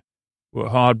here. We're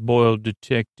hard-boiled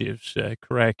detectives,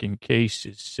 cracking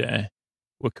cases.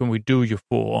 What can we do you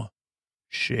for?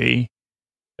 Shay?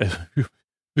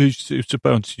 Mr.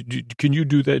 Pounce, can you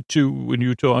do that too when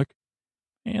you talk?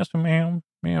 Yes, ma'am.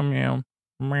 Meow, meow,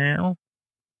 meow.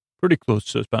 Pretty close,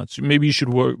 Sir Pounce. Maybe you should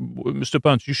Mr.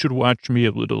 Pounce, you should watch me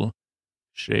a little.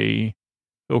 Shay,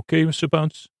 okay, Mr.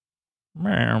 Bounce?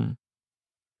 Ma'am,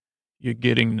 you're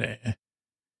getting there.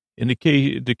 In the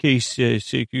case,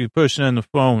 the person on the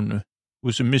phone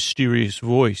was a mysterious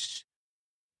voice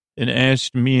and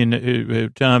asked me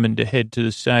and Tom to head to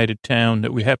the side of town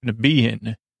that we happen to be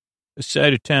in, a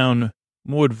side of town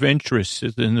more adventurous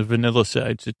than the vanilla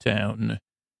sides of town,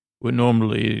 where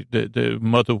normally the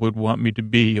mother would want me to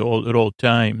be at all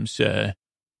times. The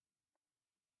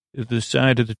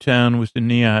side of the town with the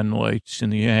neon lights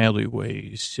and the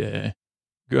alleyways,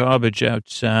 garbage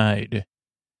outside,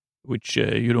 which,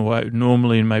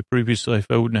 normally in my previous life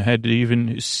I wouldn't have had to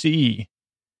even see.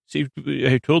 See,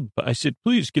 I said,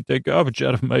 please get that garbage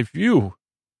out of my view.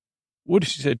 What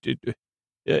is that?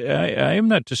 I am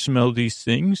not to smell these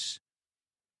things.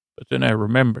 But then I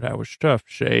remembered I was tough,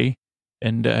 Shay,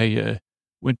 and I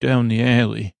went down the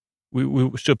alley.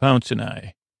 Sir Pounce and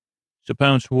I. Sir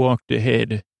Pounce walked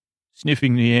ahead,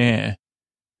 sniffing the air,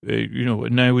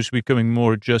 and I was becoming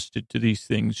more adjusted to these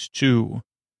things, too.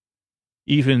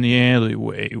 Even the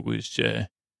alleyway was,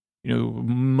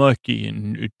 mucky,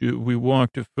 and we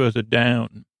walked further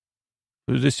down.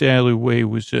 This alleyway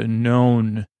was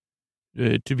known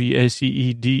to be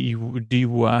SEEDY. We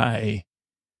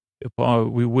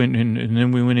went in, and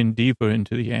then we went in deeper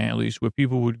into the alleys where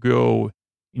people would go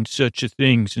in such a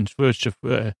things. And first,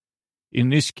 in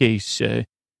this case, a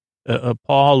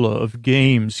parlor of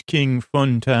games, King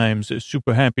Fun Times, a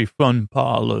super happy fun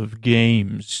parlor of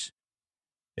games.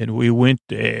 And we went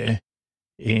there,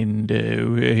 and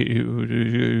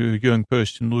a young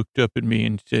person looked up at me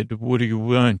and said, what do you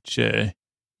want? You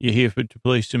here to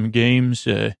play some games?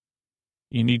 You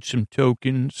need some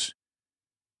tokens?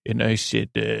 And I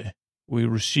said, we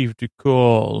received a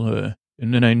call,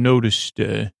 and then I noticed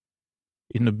in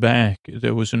the back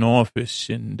there was an office,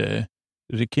 and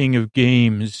the king of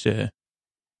games,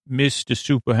 Mr.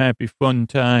 Super Happy Fun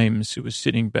Times, was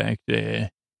sitting back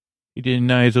there. He didn't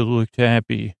neither looked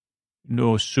happy,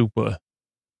 nor super,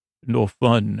 nor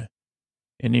fun.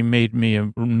 And he made me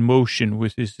a motion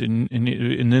with his, and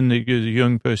then the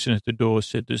young person at the door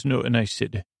said, there's no, and I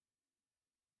said,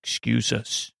 excuse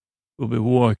us, we'll be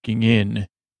walking in.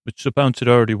 But Sir Pounce had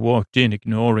already walked in,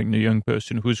 ignoring the young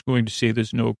person who was going to say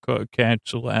there's no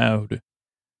cats allowed.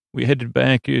 We headed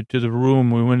back to the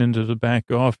room. We went into the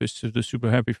back office of the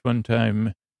Super Happy Fun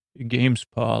Time games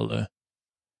parlor.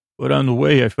 But on the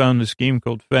way, I found this game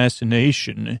called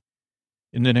Fascination.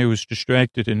 And then I was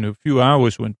distracted, and a few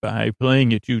hours went by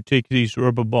playing it. You take these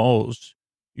rubber balls,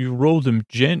 you roll them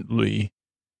gently,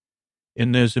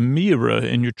 and there's a mirror,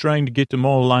 and you're trying to get them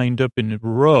all lined up in a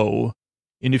row.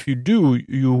 And if you do,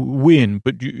 you win,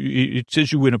 but it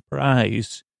says you win a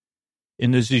prize.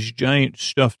 And there's these giant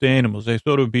stuffed animals. I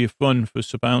thought it would be fun for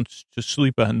Sir Pounce to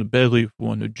sleep on the belly of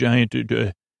one, a giant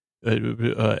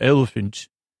elephant.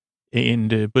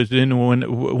 And but then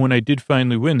when I did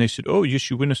finally win, they said, "Oh, yes,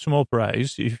 you win a small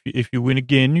prize. If you win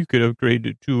again, you could upgrade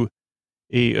it to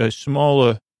a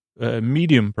smaller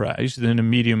medium prize, then a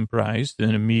medium prize,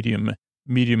 then a medium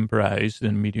prize,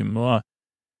 then medium law."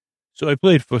 So I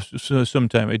played for some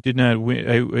time. I did not win.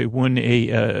 I won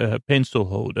a pencil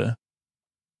holder.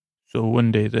 So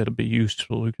one day that'll be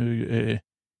useful. And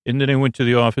then I went to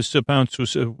the office. Sir Pounce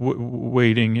was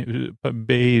waiting,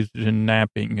 bathed and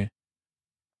napping,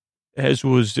 as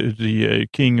was the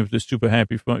king of the Super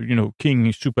Happy Fun,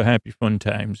 King Super Happy Fun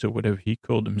Times, or whatever he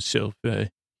called himself.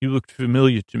 He looked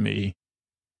familiar to me.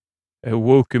 I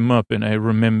woke him up, and I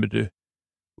remembered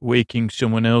waking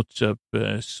someone else up,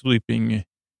 sleeping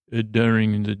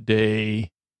during the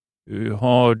day.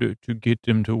 Hard to get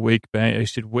them to wake back. I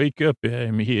said, wake up,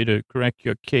 I'm here to crack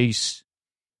your case.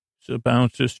 So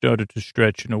Bouncer started to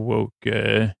stretch and awoke.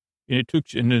 And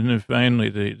then finally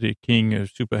the king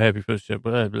of Super Happy Fun said,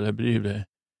 blah, blah, blah,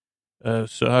 blah.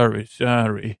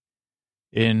 Sorry.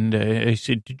 And I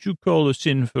said, did you call us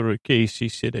in for a case? He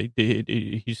said, I did.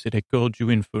 He said, I called you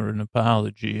in for an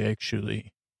apology,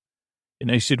 actually.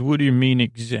 And I said, what do you mean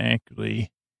exactly?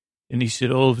 And he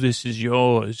said, all of this is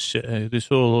yours. This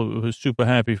whole Super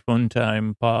Happy Fun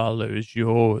Time parlor is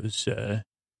yours.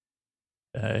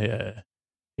 I've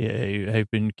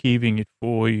been keeping it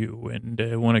for you, and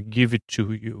I want to give it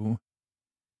to you.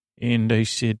 And I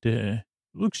said,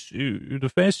 looks,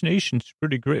 the Fascination's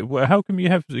pretty great. Well, how come you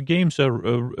have the games Sir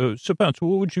Pounce,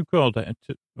 what would you call that?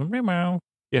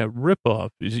 Yeah,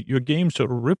 rip-off. Your games are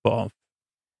rip-off.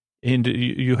 And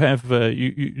you have,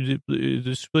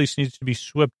 this place needs to be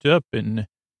swept up, and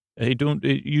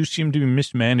you seem to be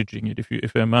mismanaging it.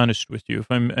 If I'm honest with you,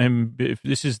 if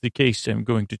this is the case, I'm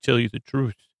going to tell you the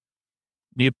truth.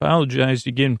 He apologized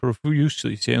again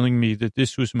profusely, telling me that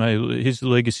this was his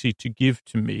legacy to give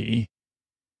to me.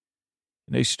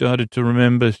 And I started to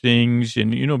remember things,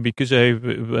 and, because I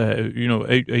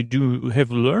do have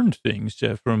learned things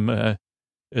from the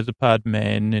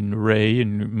Podman and Ray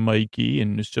and Mikey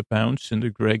and Mr. Pounce and the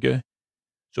Gregor.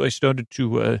 So I started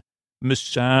to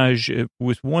massage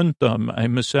with one thumb. I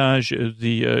massage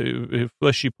the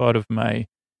fleshy part of my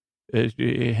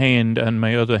hand on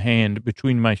my other hand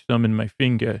between my thumb and my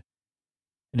finger,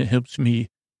 and it helps me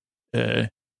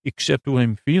accept what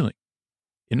I'm feeling.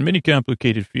 And many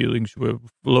complicated feelings were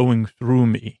flowing through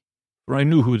me, for I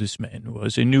knew who this man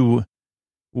was. I knew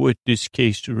what this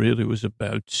case really was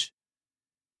about.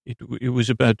 It was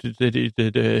about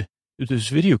that there's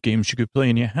video games you could play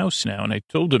in your house now, and I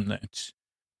told him that.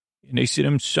 And they said,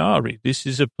 I'm sorry, this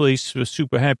is a place for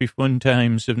super happy fun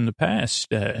times in the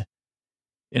past. And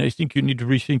I think you need to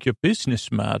rethink your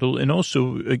business model. And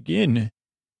also, again,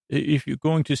 if you're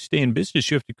going to stay in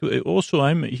business, you have to. Also,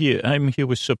 I'm here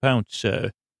with Sir Pounce.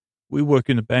 We work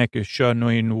in the back of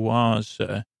Chardonnay Noirs.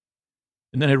 And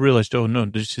then I realized, oh, no,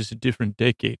 this is a different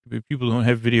decade. People don't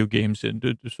have video games.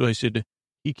 And so I said,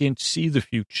 he can't see the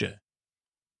future.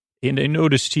 And I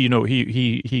noticed,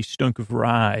 he stunk of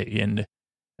rye. And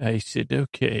I said,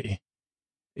 okay.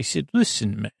 I said,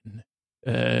 listen, man,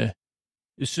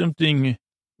 there's something,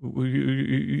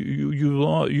 you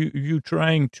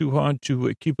trying too hard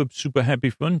to keep up super happy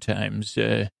fun times.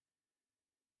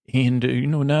 And,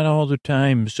 not all the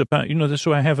time. So, that's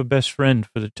why I have a best friend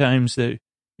for the times that,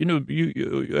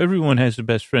 everyone has a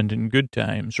best friend in good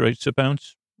times, right, Sir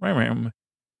Pounce? But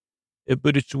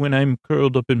it's when I'm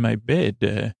curled up in my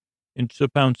bed, and Sir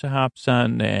Pounce hops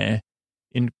on there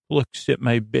and plucks at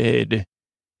my bed,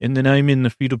 and then I'm in the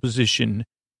fetal position,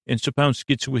 and Sir Pounce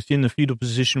gets within the fetal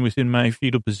position within my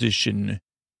fetal position.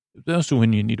 That's also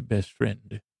when you need a best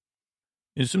friend.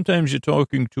 And sometimes you're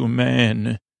talking to a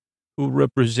man who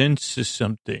represents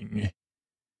something.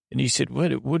 And he said,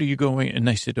 what are you going? And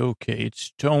I said, okay,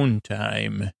 it's tone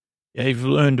time. I've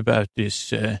learned about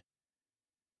this.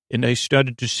 And I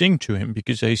started to sing to him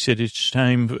because I said it's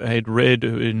time. I had read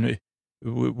when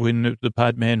the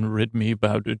Podman read me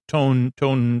about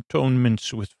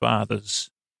tonements with fathers.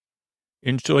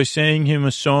 And so I sang him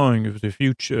a song of the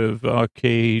future of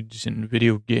arcades and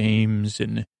video games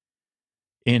and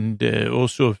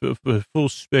also a full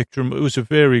spectrum. It was a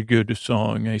very good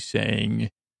song I sang.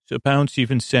 So Pounce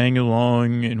even sang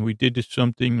along, and we did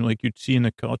something like you'd see in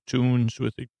the cartoons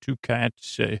with the two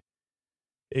cats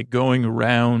going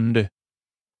around.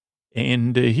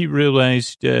 And he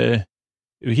realized he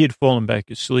had fallen back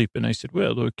asleep. And I said,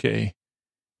 well, okay.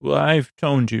 Well, I've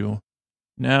toned you.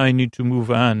 Now I need to move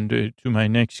on to my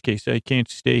next case. I can't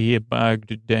stay here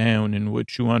bogged down in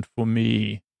what you want for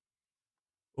me.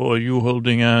 Or you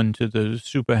holding on to the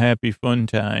super happy fun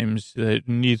times that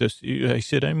neither. I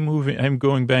said, I'm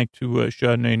going back to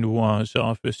Chardonnay Noir's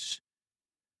office,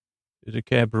 the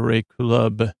cabaret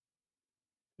club,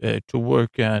 to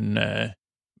work on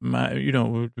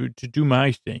to do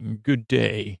my thing. Good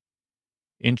day.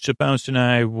 And Sir Pounce and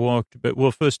I walked,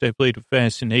 first I played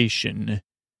Fascination.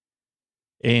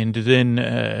 And then,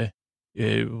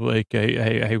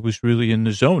 I was really in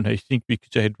the zone, I think, because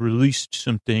I had released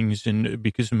some things and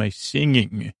because of my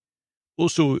singing.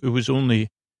 Also, it was there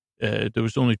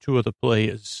was only two other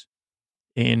players,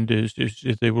 and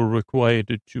they were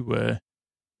required to,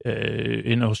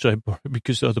 and also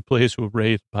because the other players were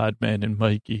Ray, the Podman, and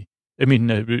Mikey.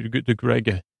 The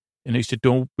Gregor. And they said,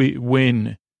 don't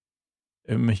win.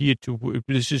 I'm here to,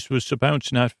 this is for Sir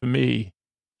Pounce, not for me.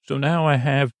 So now I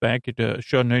have back at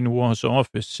Chardonnay Noir's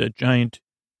office a giant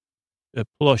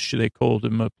plush, they called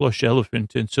him, a plush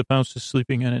elephant, and Sir Pounce is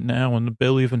sleeping on it now on the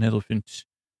belly of an elephant,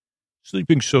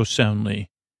 sleeping so soundly.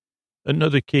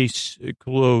 Another case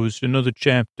closed, another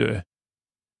chapter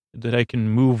that I can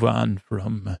move on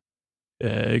from.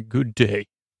 Good day.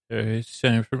 It's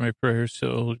time for my prayers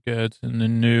to old gods and the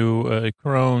new.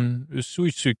 Crone,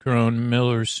 sweet Crone,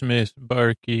 Miller, Smith,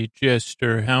 Barkey,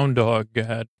 Jester, Hound Dog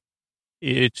God.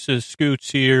 It's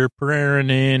Scoots here, praying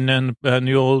in on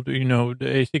the old,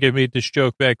 I think I made this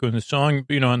joke back when the song,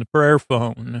 on the prayer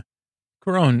phone.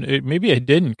 Crone, maybe I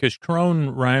didn't, because Crone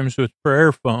rhymes with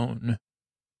prayer phone,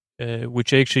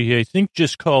 which actually I think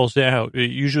just calls out.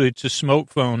 Usually it's a smoke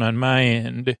phone on my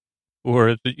end,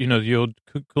 or, the old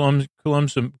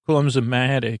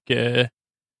clumsomatic,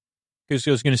 because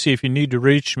I was going to say, if you need to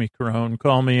reach me, Crone,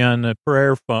 call me on the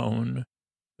prayer phone.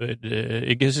 But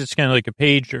I guess it's kind of like a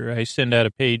pager. I send out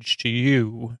a page to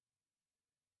you.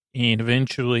 And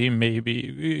eventually,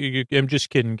 maybe, I'm just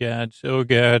kidding, gods. Oh,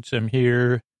 gods, I'm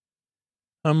here,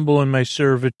 humble in my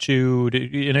servitude.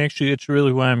 And actually, that's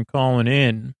really why I'm calling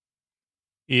in,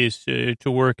 is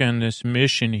to work on this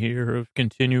mission here of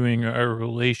continuing our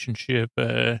relationship.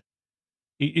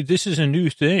 This is a new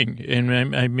thing,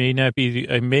 and I may not be.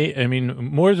 I mean,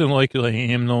 more than likely,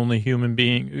 I am the only human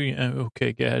being.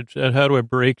 Okay, God, how do I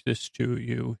break this to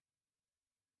you?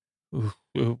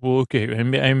 Well, okay,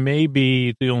 I may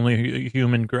be the only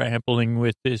human grappling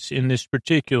with this in this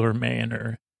particular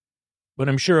manner, but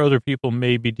I'm sure other people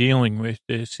may be dealing with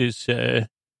this. Is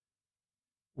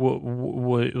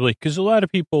what like, because a lot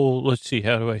of people. Let's see,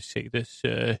 how do I say this?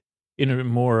 In a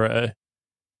more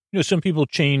some people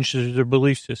change their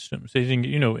belief systems. They think,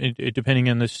 depending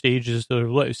on the stages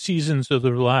of their seasons of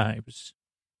their lives,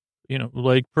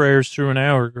 like prayers through an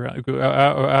hourglass.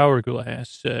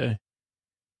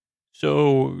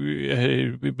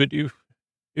 But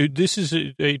this is,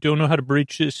 I don't know how to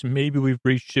breach this. Maybe we've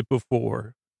breached it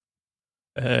before.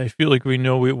 I feel like we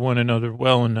know one another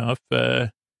well enough.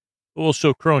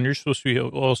 Also, Crone, you're supposed to be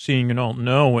all seeing and all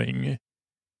knowing.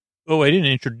 Oh, I didn't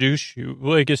introduce you.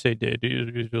 Well, I guess I did.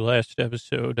 It was the last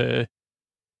episode.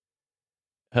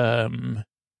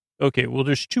 Okay, well,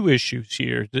 there's two issues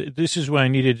here. This is why I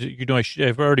needed,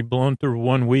 I've already blown through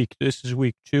 1 week. This is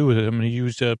week 2 that I'm going to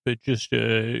use up at just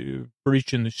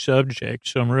breaching the subject,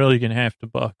 so I'm really going to have to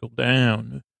buckle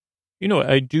down.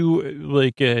 I do,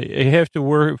 I have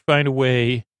to find a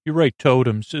way. You're right,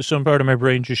 totems. Some part of my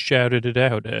brain just shouted it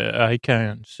out.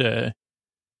 Icons.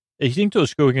 I think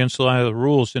those go against a lot of the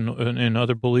rules in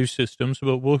other belief systems,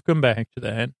 but we'll come back to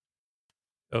that.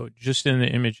 Oh, just in the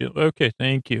image. Okay,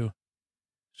 thank you.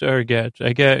 Sorry, guys.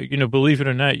 I got, believe it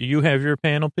or not, you have your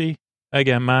panoply. I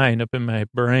got mine up in my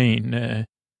brain. A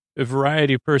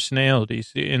variety of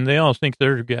personalities, and they all think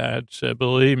they're gods,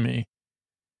 believe me.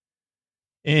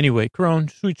 Anyway, Crone,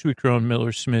 sweet Crone,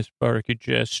 Miller, Smith, Barkey,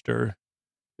 Jester.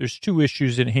 There's two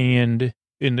issues at hand.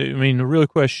 The real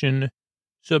question,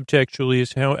 subtextually,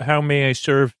 is how may I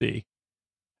serve thee?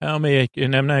 How may I,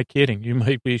 and I'm not kidding, you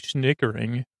might be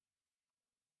snickering.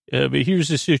 But here's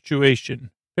the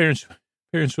situation. Parents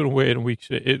went away on a week's,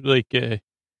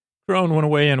 Crone went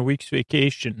away on a week's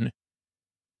vacation.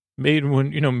 Maiden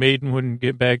wouldn't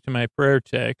get back to my prayer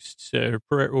texts, or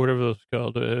prayer, whatever it's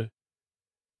called.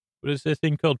 What is that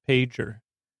thing called? Pager.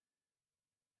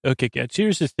 Okay, guys,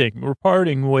 here's the thing. We're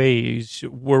parting ways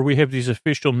where we have these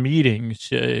official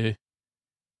meetings in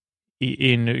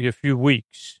a few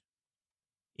weeks.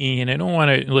 And I don't want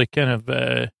to,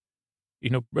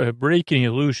 break any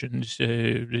illusions.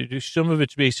 Some of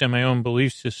it's based on my own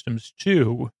belief systems,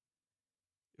 too.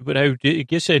 But I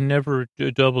guess I never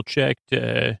double-checked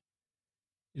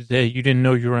that you didn't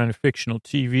know you were on a fictional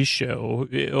TV show.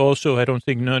 Also, I don't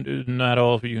think not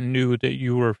all of you knew that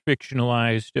you were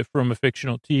fictionalized from a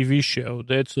fictional TV show.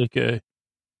 That's like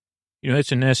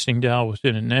that's a nesting doll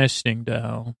within a nesting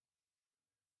doll.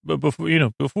 But before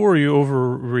you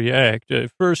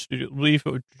overreact, first leave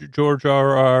George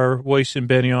R.R., Weiss, and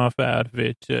Benioff out of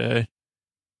it.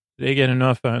 They get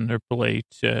enough on their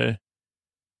plate.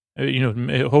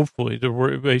 Hopefully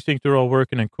I think they're all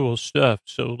working on cool stuff.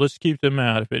 So let's keep them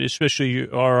out of it, especially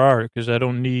RR, because I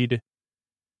don't need,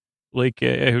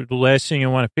 the last thing I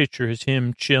want to picture is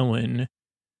him chilling.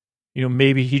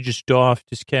 Maybe he just doffed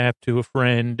his cap to a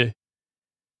friend.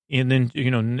 And then,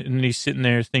 and he's sitting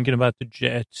there thinking about the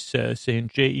Jets, saying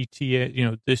JET,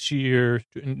 this year,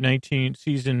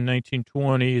 season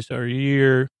 1920 is our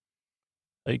year.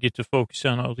 I get to focus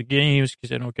on all the games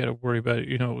because I don't got to worry about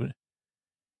it,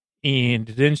 And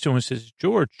then someone says,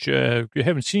 George, I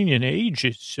haven't seen you in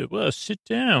ages. Well, sit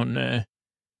down. Have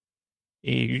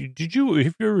you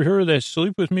ever heard of that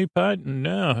Sleep With Me pod?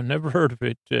 No, never heard of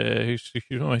it. I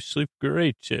sleep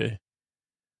great.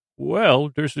 Well,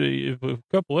 there's a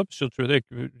couple episodes where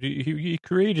he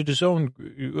created his own.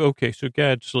 Okay, so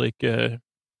God's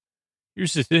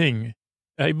here's the thing.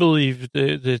 I believe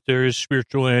that there is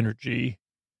spiritual energy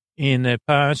and that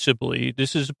possibly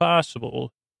this is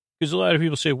possible. Because a lot of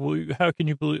people say, well, how can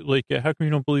you believe, how come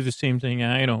you don't believe the same thing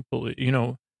I don't believe?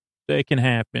 That can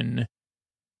happen.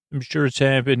 I'm sure it's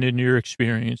happened in your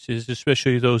experiences,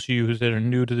 especially those of you that are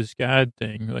new to this God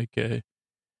thing,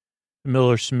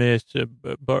 Miller, Smith,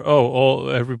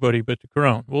 everybody but the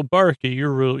Crone. Well, Barkey,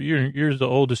 you're the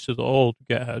oldest of the old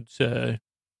gods,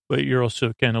 but you're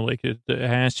also kind of like the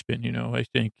Aspen, I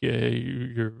think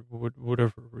you're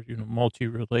whatever,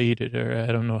 multi-related, or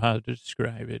I don't know how to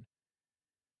describe it.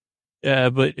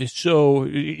 But so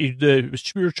the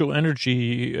spiritual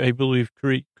energy, I believe,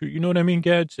 you know what I mean,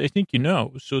 Gads? I think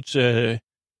So it's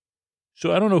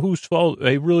so I don't know whose fault.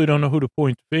 I really don't know who to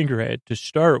point the finger at to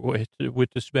start with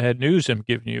this bad news I'm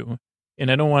giving you. And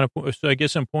I don't want to. So I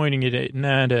guess I'm pointing it at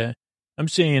not. I'm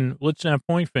saying let's not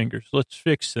point fingers. Let's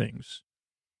fix things.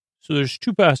 So there's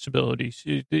two possibilities.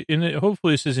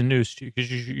 Hopefully this isn't news to you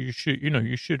because you should,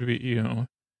 you should be,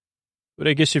 but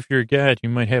I guess if you're a god, you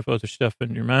might have other stuff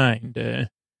in your mind.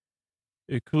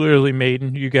 Clearly,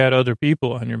 Maiden, you got other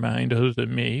people on your mind other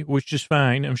than me, which is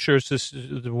fine. I'm sure it's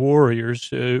the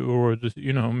Warriors or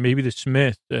maybe the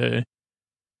Smith.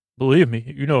 Believe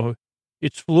me,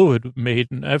 it's fluid,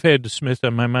 Maiden. I've had the Smith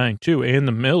on my mind too, and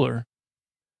the Miller.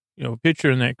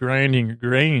 Picturing that grinding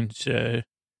grains.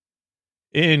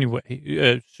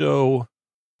 Anyway, so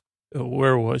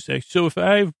where was I? So if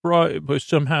I've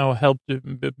somehow helped,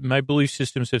 my belief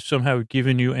systems have somehow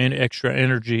given you an extra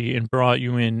energy and brought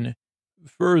you in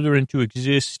further into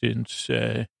existence,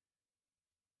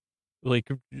 like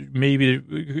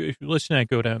maybe let's not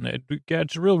go down that.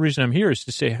 God's real reason I'm here is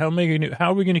to say how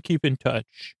are we going to keep in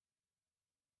touch?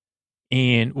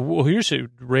 And well, here's a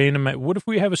random. What if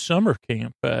we have a summer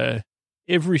camp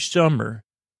every summer?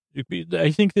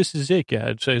 I think this is it,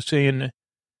 God. So I was saying,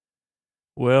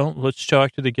 well, let's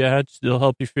talk to the gods. They'll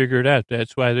help you figure it out.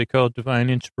 That's why they call it divine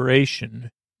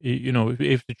inspiration.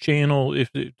 If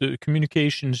the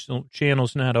communications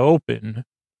channel's not open,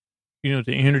 the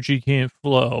energy can't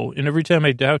flow. And every time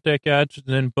I doubt that, God,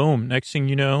 then boom, next thing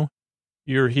you know,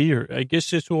 you're here. I guess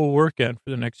this will work on for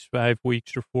the next 5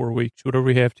 weeks or 4 weeks, whatever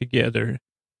we have together,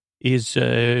 is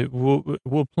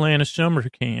we'll plan a summer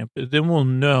camp. Then we'll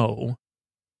know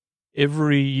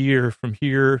every year from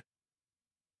here.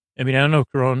 I mean, I don't know,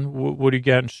 Caron, what do you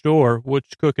got in store?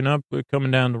 What's cooking up,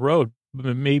 coming down the road?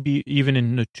 Maybe even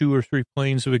in the 2 or 3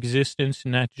 planes of existence,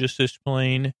 not just this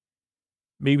plane.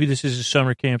 Maybe this is a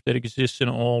summer camp that exists in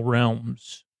all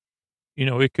realms.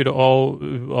 It could all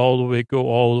the way go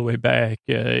all the way back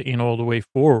and all the way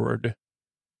forward.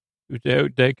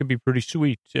 That could be pretty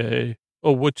sweet.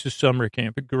 What's a summer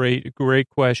camp? A great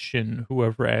question.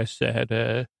 Whoever asked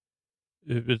that,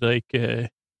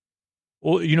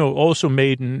 also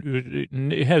Maiden,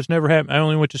 it has never happened. I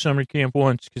only went to summer camp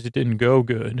once because it didn't go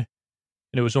good, and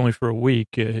it was only for a week.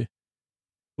 But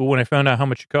when I found out how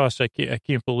much it cost, I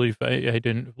can't believe I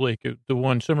didn't the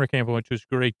one summer camp I went to was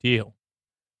a great deal.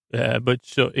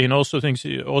 Also I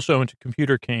went to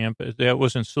computer camp. That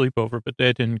wasn't sleepover, but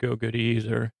that didn't go good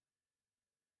either.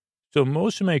 So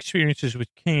most of my experiences with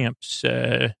camps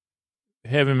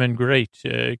haven't been great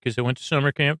because I went to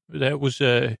summer camp. That was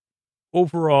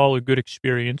overall a good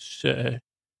experience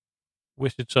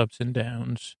with its ups and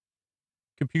downs.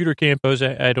 Computer camp,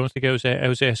 I don't think I was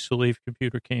asked to leave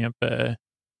computer camp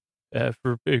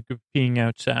for being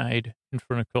outside in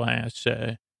front of class.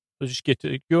 Let's just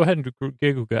go ahead and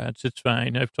giggle gods. It's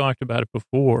fine. I've talked about it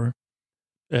before.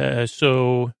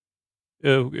 So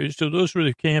those were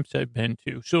the camps I've been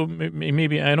to. So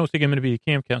maybe I don't think I'm going to be a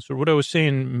camp counselor. What I was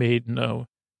saying, Maiden, though,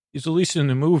 is at least in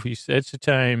the movies, that's the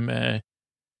time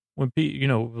when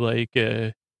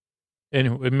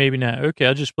anyway, maybe not. Okay,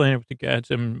 I'll just plan it with the gods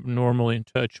I'm normally in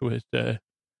touch with. So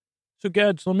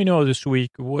gods, let me know this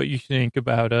week what you think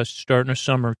about us starting a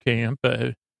summer camp.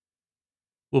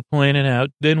 We'll plan it out.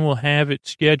 Then we'll have it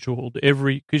scheduled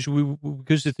because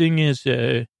the thing is,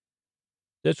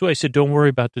 that's why I said don't worry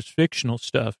about this fictional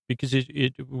stuff because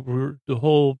the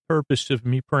whole purpose of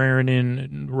me praying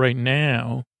in right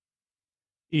now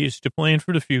is to plan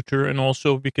for the future, and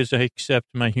also because I accept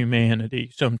my humanity.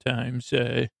 Sometimes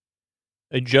I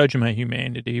judge my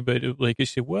humanity, but like I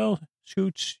said, well,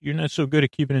 Scoots, you're not so good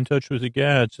at keeping in touch with the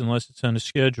gods unless it's on a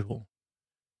schedule.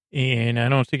 And I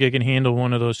don't think I can handle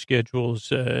one of those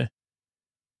schedules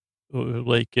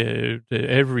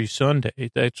every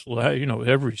Sunday. That's,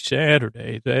 every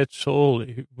Saturday. That's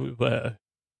holy.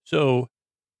 So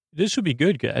this would be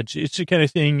good, guys. It's the kind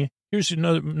of thing. Here's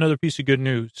another piece of good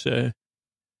news.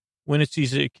 When it's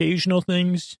these occasional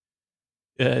things,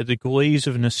 the glaze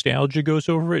of nostalgia goes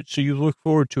over it. So you look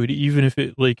forward to it, even if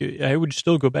I would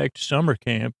still go back to summer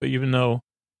camp, even though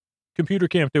computer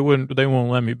camp, they won't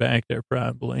let me back there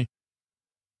probably.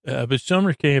 But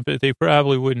summer camp, they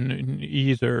probably wouldn't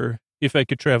either if I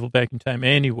could travel back in time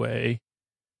anyway.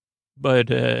 But,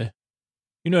 you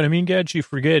know what I mean, guys? You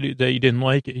forget that you didn't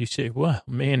like it. You say, well,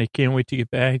 man, I can't wait to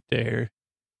get back there.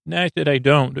 Not that I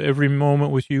don't. Every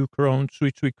moment with you, Crone,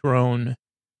 sweet, sweet Crone.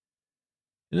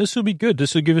 And this will be good.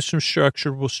 This will give us some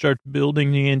structure. We'll start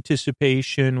building the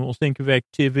anticipation. We'll think of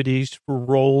activities for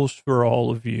roles for all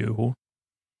of you.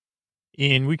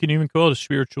 And we can even call it a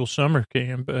spiritual summer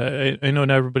camp. I know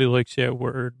not everybody likes that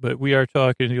word, but we are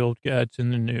talking the old gods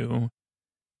and the new.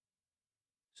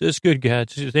 So that's good,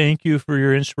 gods. Thank you for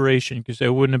your inspiration, because I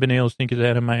wouldn't have been able to think of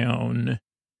that on my own,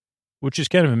 which is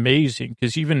kind of amazing,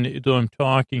 because even though I'm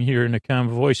talking here in a calm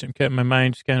voice, my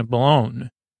mind's kind of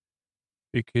blown,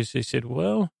 because they said,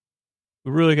 well,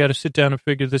 We really got to sit down and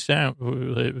figure this out.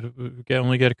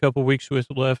 Only got a couple weeks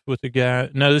left with the guy.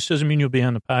 Now, this doesn't mean you'll be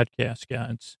on the podcast,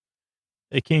 guys.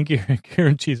 I can't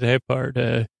guarantee that part,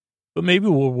 but maybe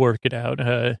we'll work it out.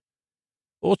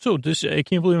 Also, I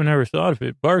can't believe I never thought of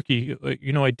it. Barky,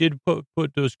 I did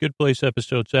put those Good Place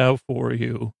episodes out for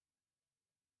you.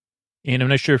 And I'm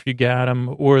not sure if you got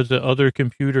them or the other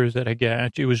computers that I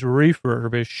got. It was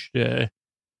refurbished, and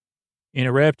I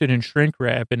wrapped it in shrink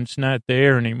wrap, and it's not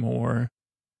there anymore.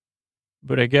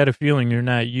 But I got a feeling they're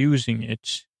not using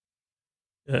it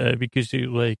because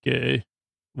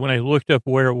when I looked up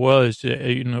where it was,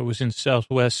 it was in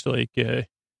Southwest,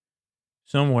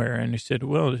 somewhere, and I said,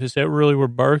 "Well, is that really where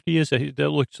Barky is? That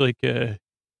looks like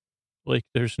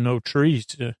there's no trees."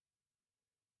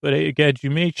 But again,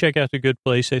 you may check out The Good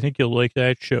Place. I think you'll like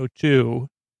that show too.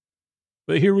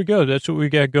 But here we go. That's what we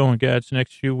got going, guys.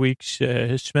 Next few weeks,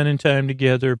 spending time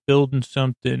together, building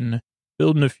something,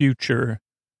 building a future.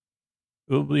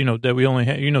 That we only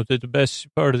have. That the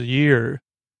best part of the year.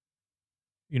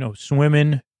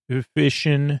 Swimming,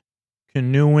 fishing,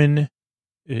 canoeing,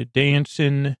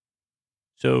 dancing.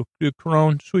 So,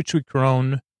 Crone, sweet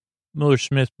Crone, Miller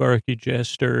Smith, Barky,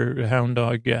 Jester, Hound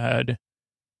Dog God.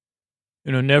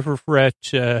 Never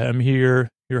fret. I'm here,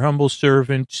 your humble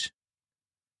servant.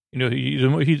 I've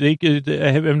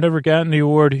never gotten the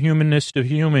award Humanist of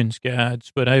Humans,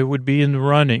 gods, but I would be in the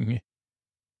running.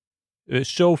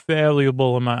 So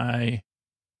valuable am I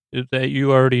that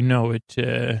you already know it.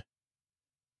 I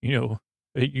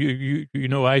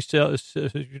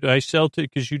selt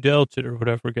it because you dealt it or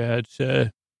whatever, God.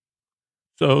 So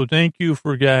thank you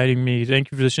for guiding me.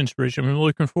 Thank you for this inspiration. I'm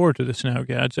looking forward to this now,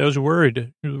 God. I was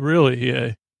worried,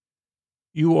 really.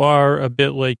 You are a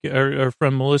bit like our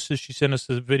friend Melissa. She sent us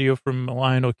a video from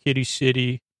Lionel Kitty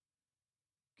City.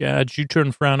 God, you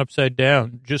turn frown upside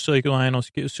down, just like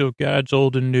Lionel's. So God's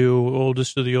old and new,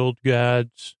 oldest of the old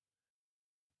gods,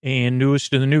 and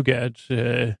newest of the new gods.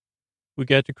 We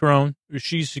got the Crone.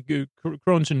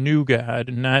 Crone's a new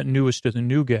god, not newest of the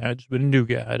new gods, but a new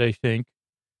god, I think.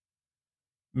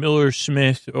 Miller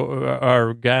Smith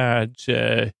are gods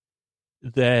that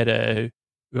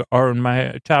are in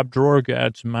my top drawer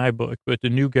gods in my book, but the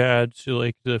new gods,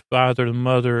 like the father, the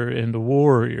mother, and the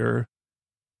warrior,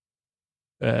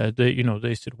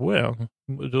 they said, well,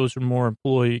 those are more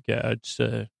employee gods.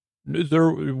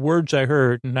 They're words I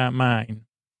heard, not mine.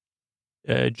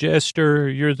 Jester,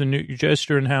 you're the new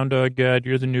Jester and Hound Dog God.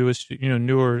 You're the newest,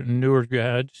 newer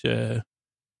gods.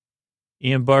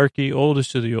 Ian Barkey,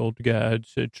 oldest of the old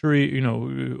gods. Tree,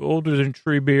 older than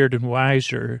Treebeard and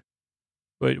wiser,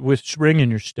 but with spring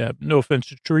in your step. No offense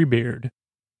to Treebeard,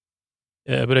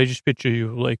 but I just picture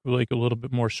you like a little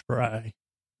bit more spry.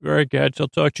 All right, gods. I'll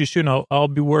talk to you soon. I'll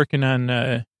be working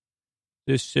on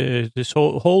this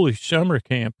whole holy summer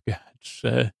camp, gods.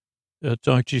 I'll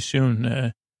talk to you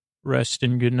soon. Rest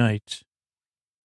and good night.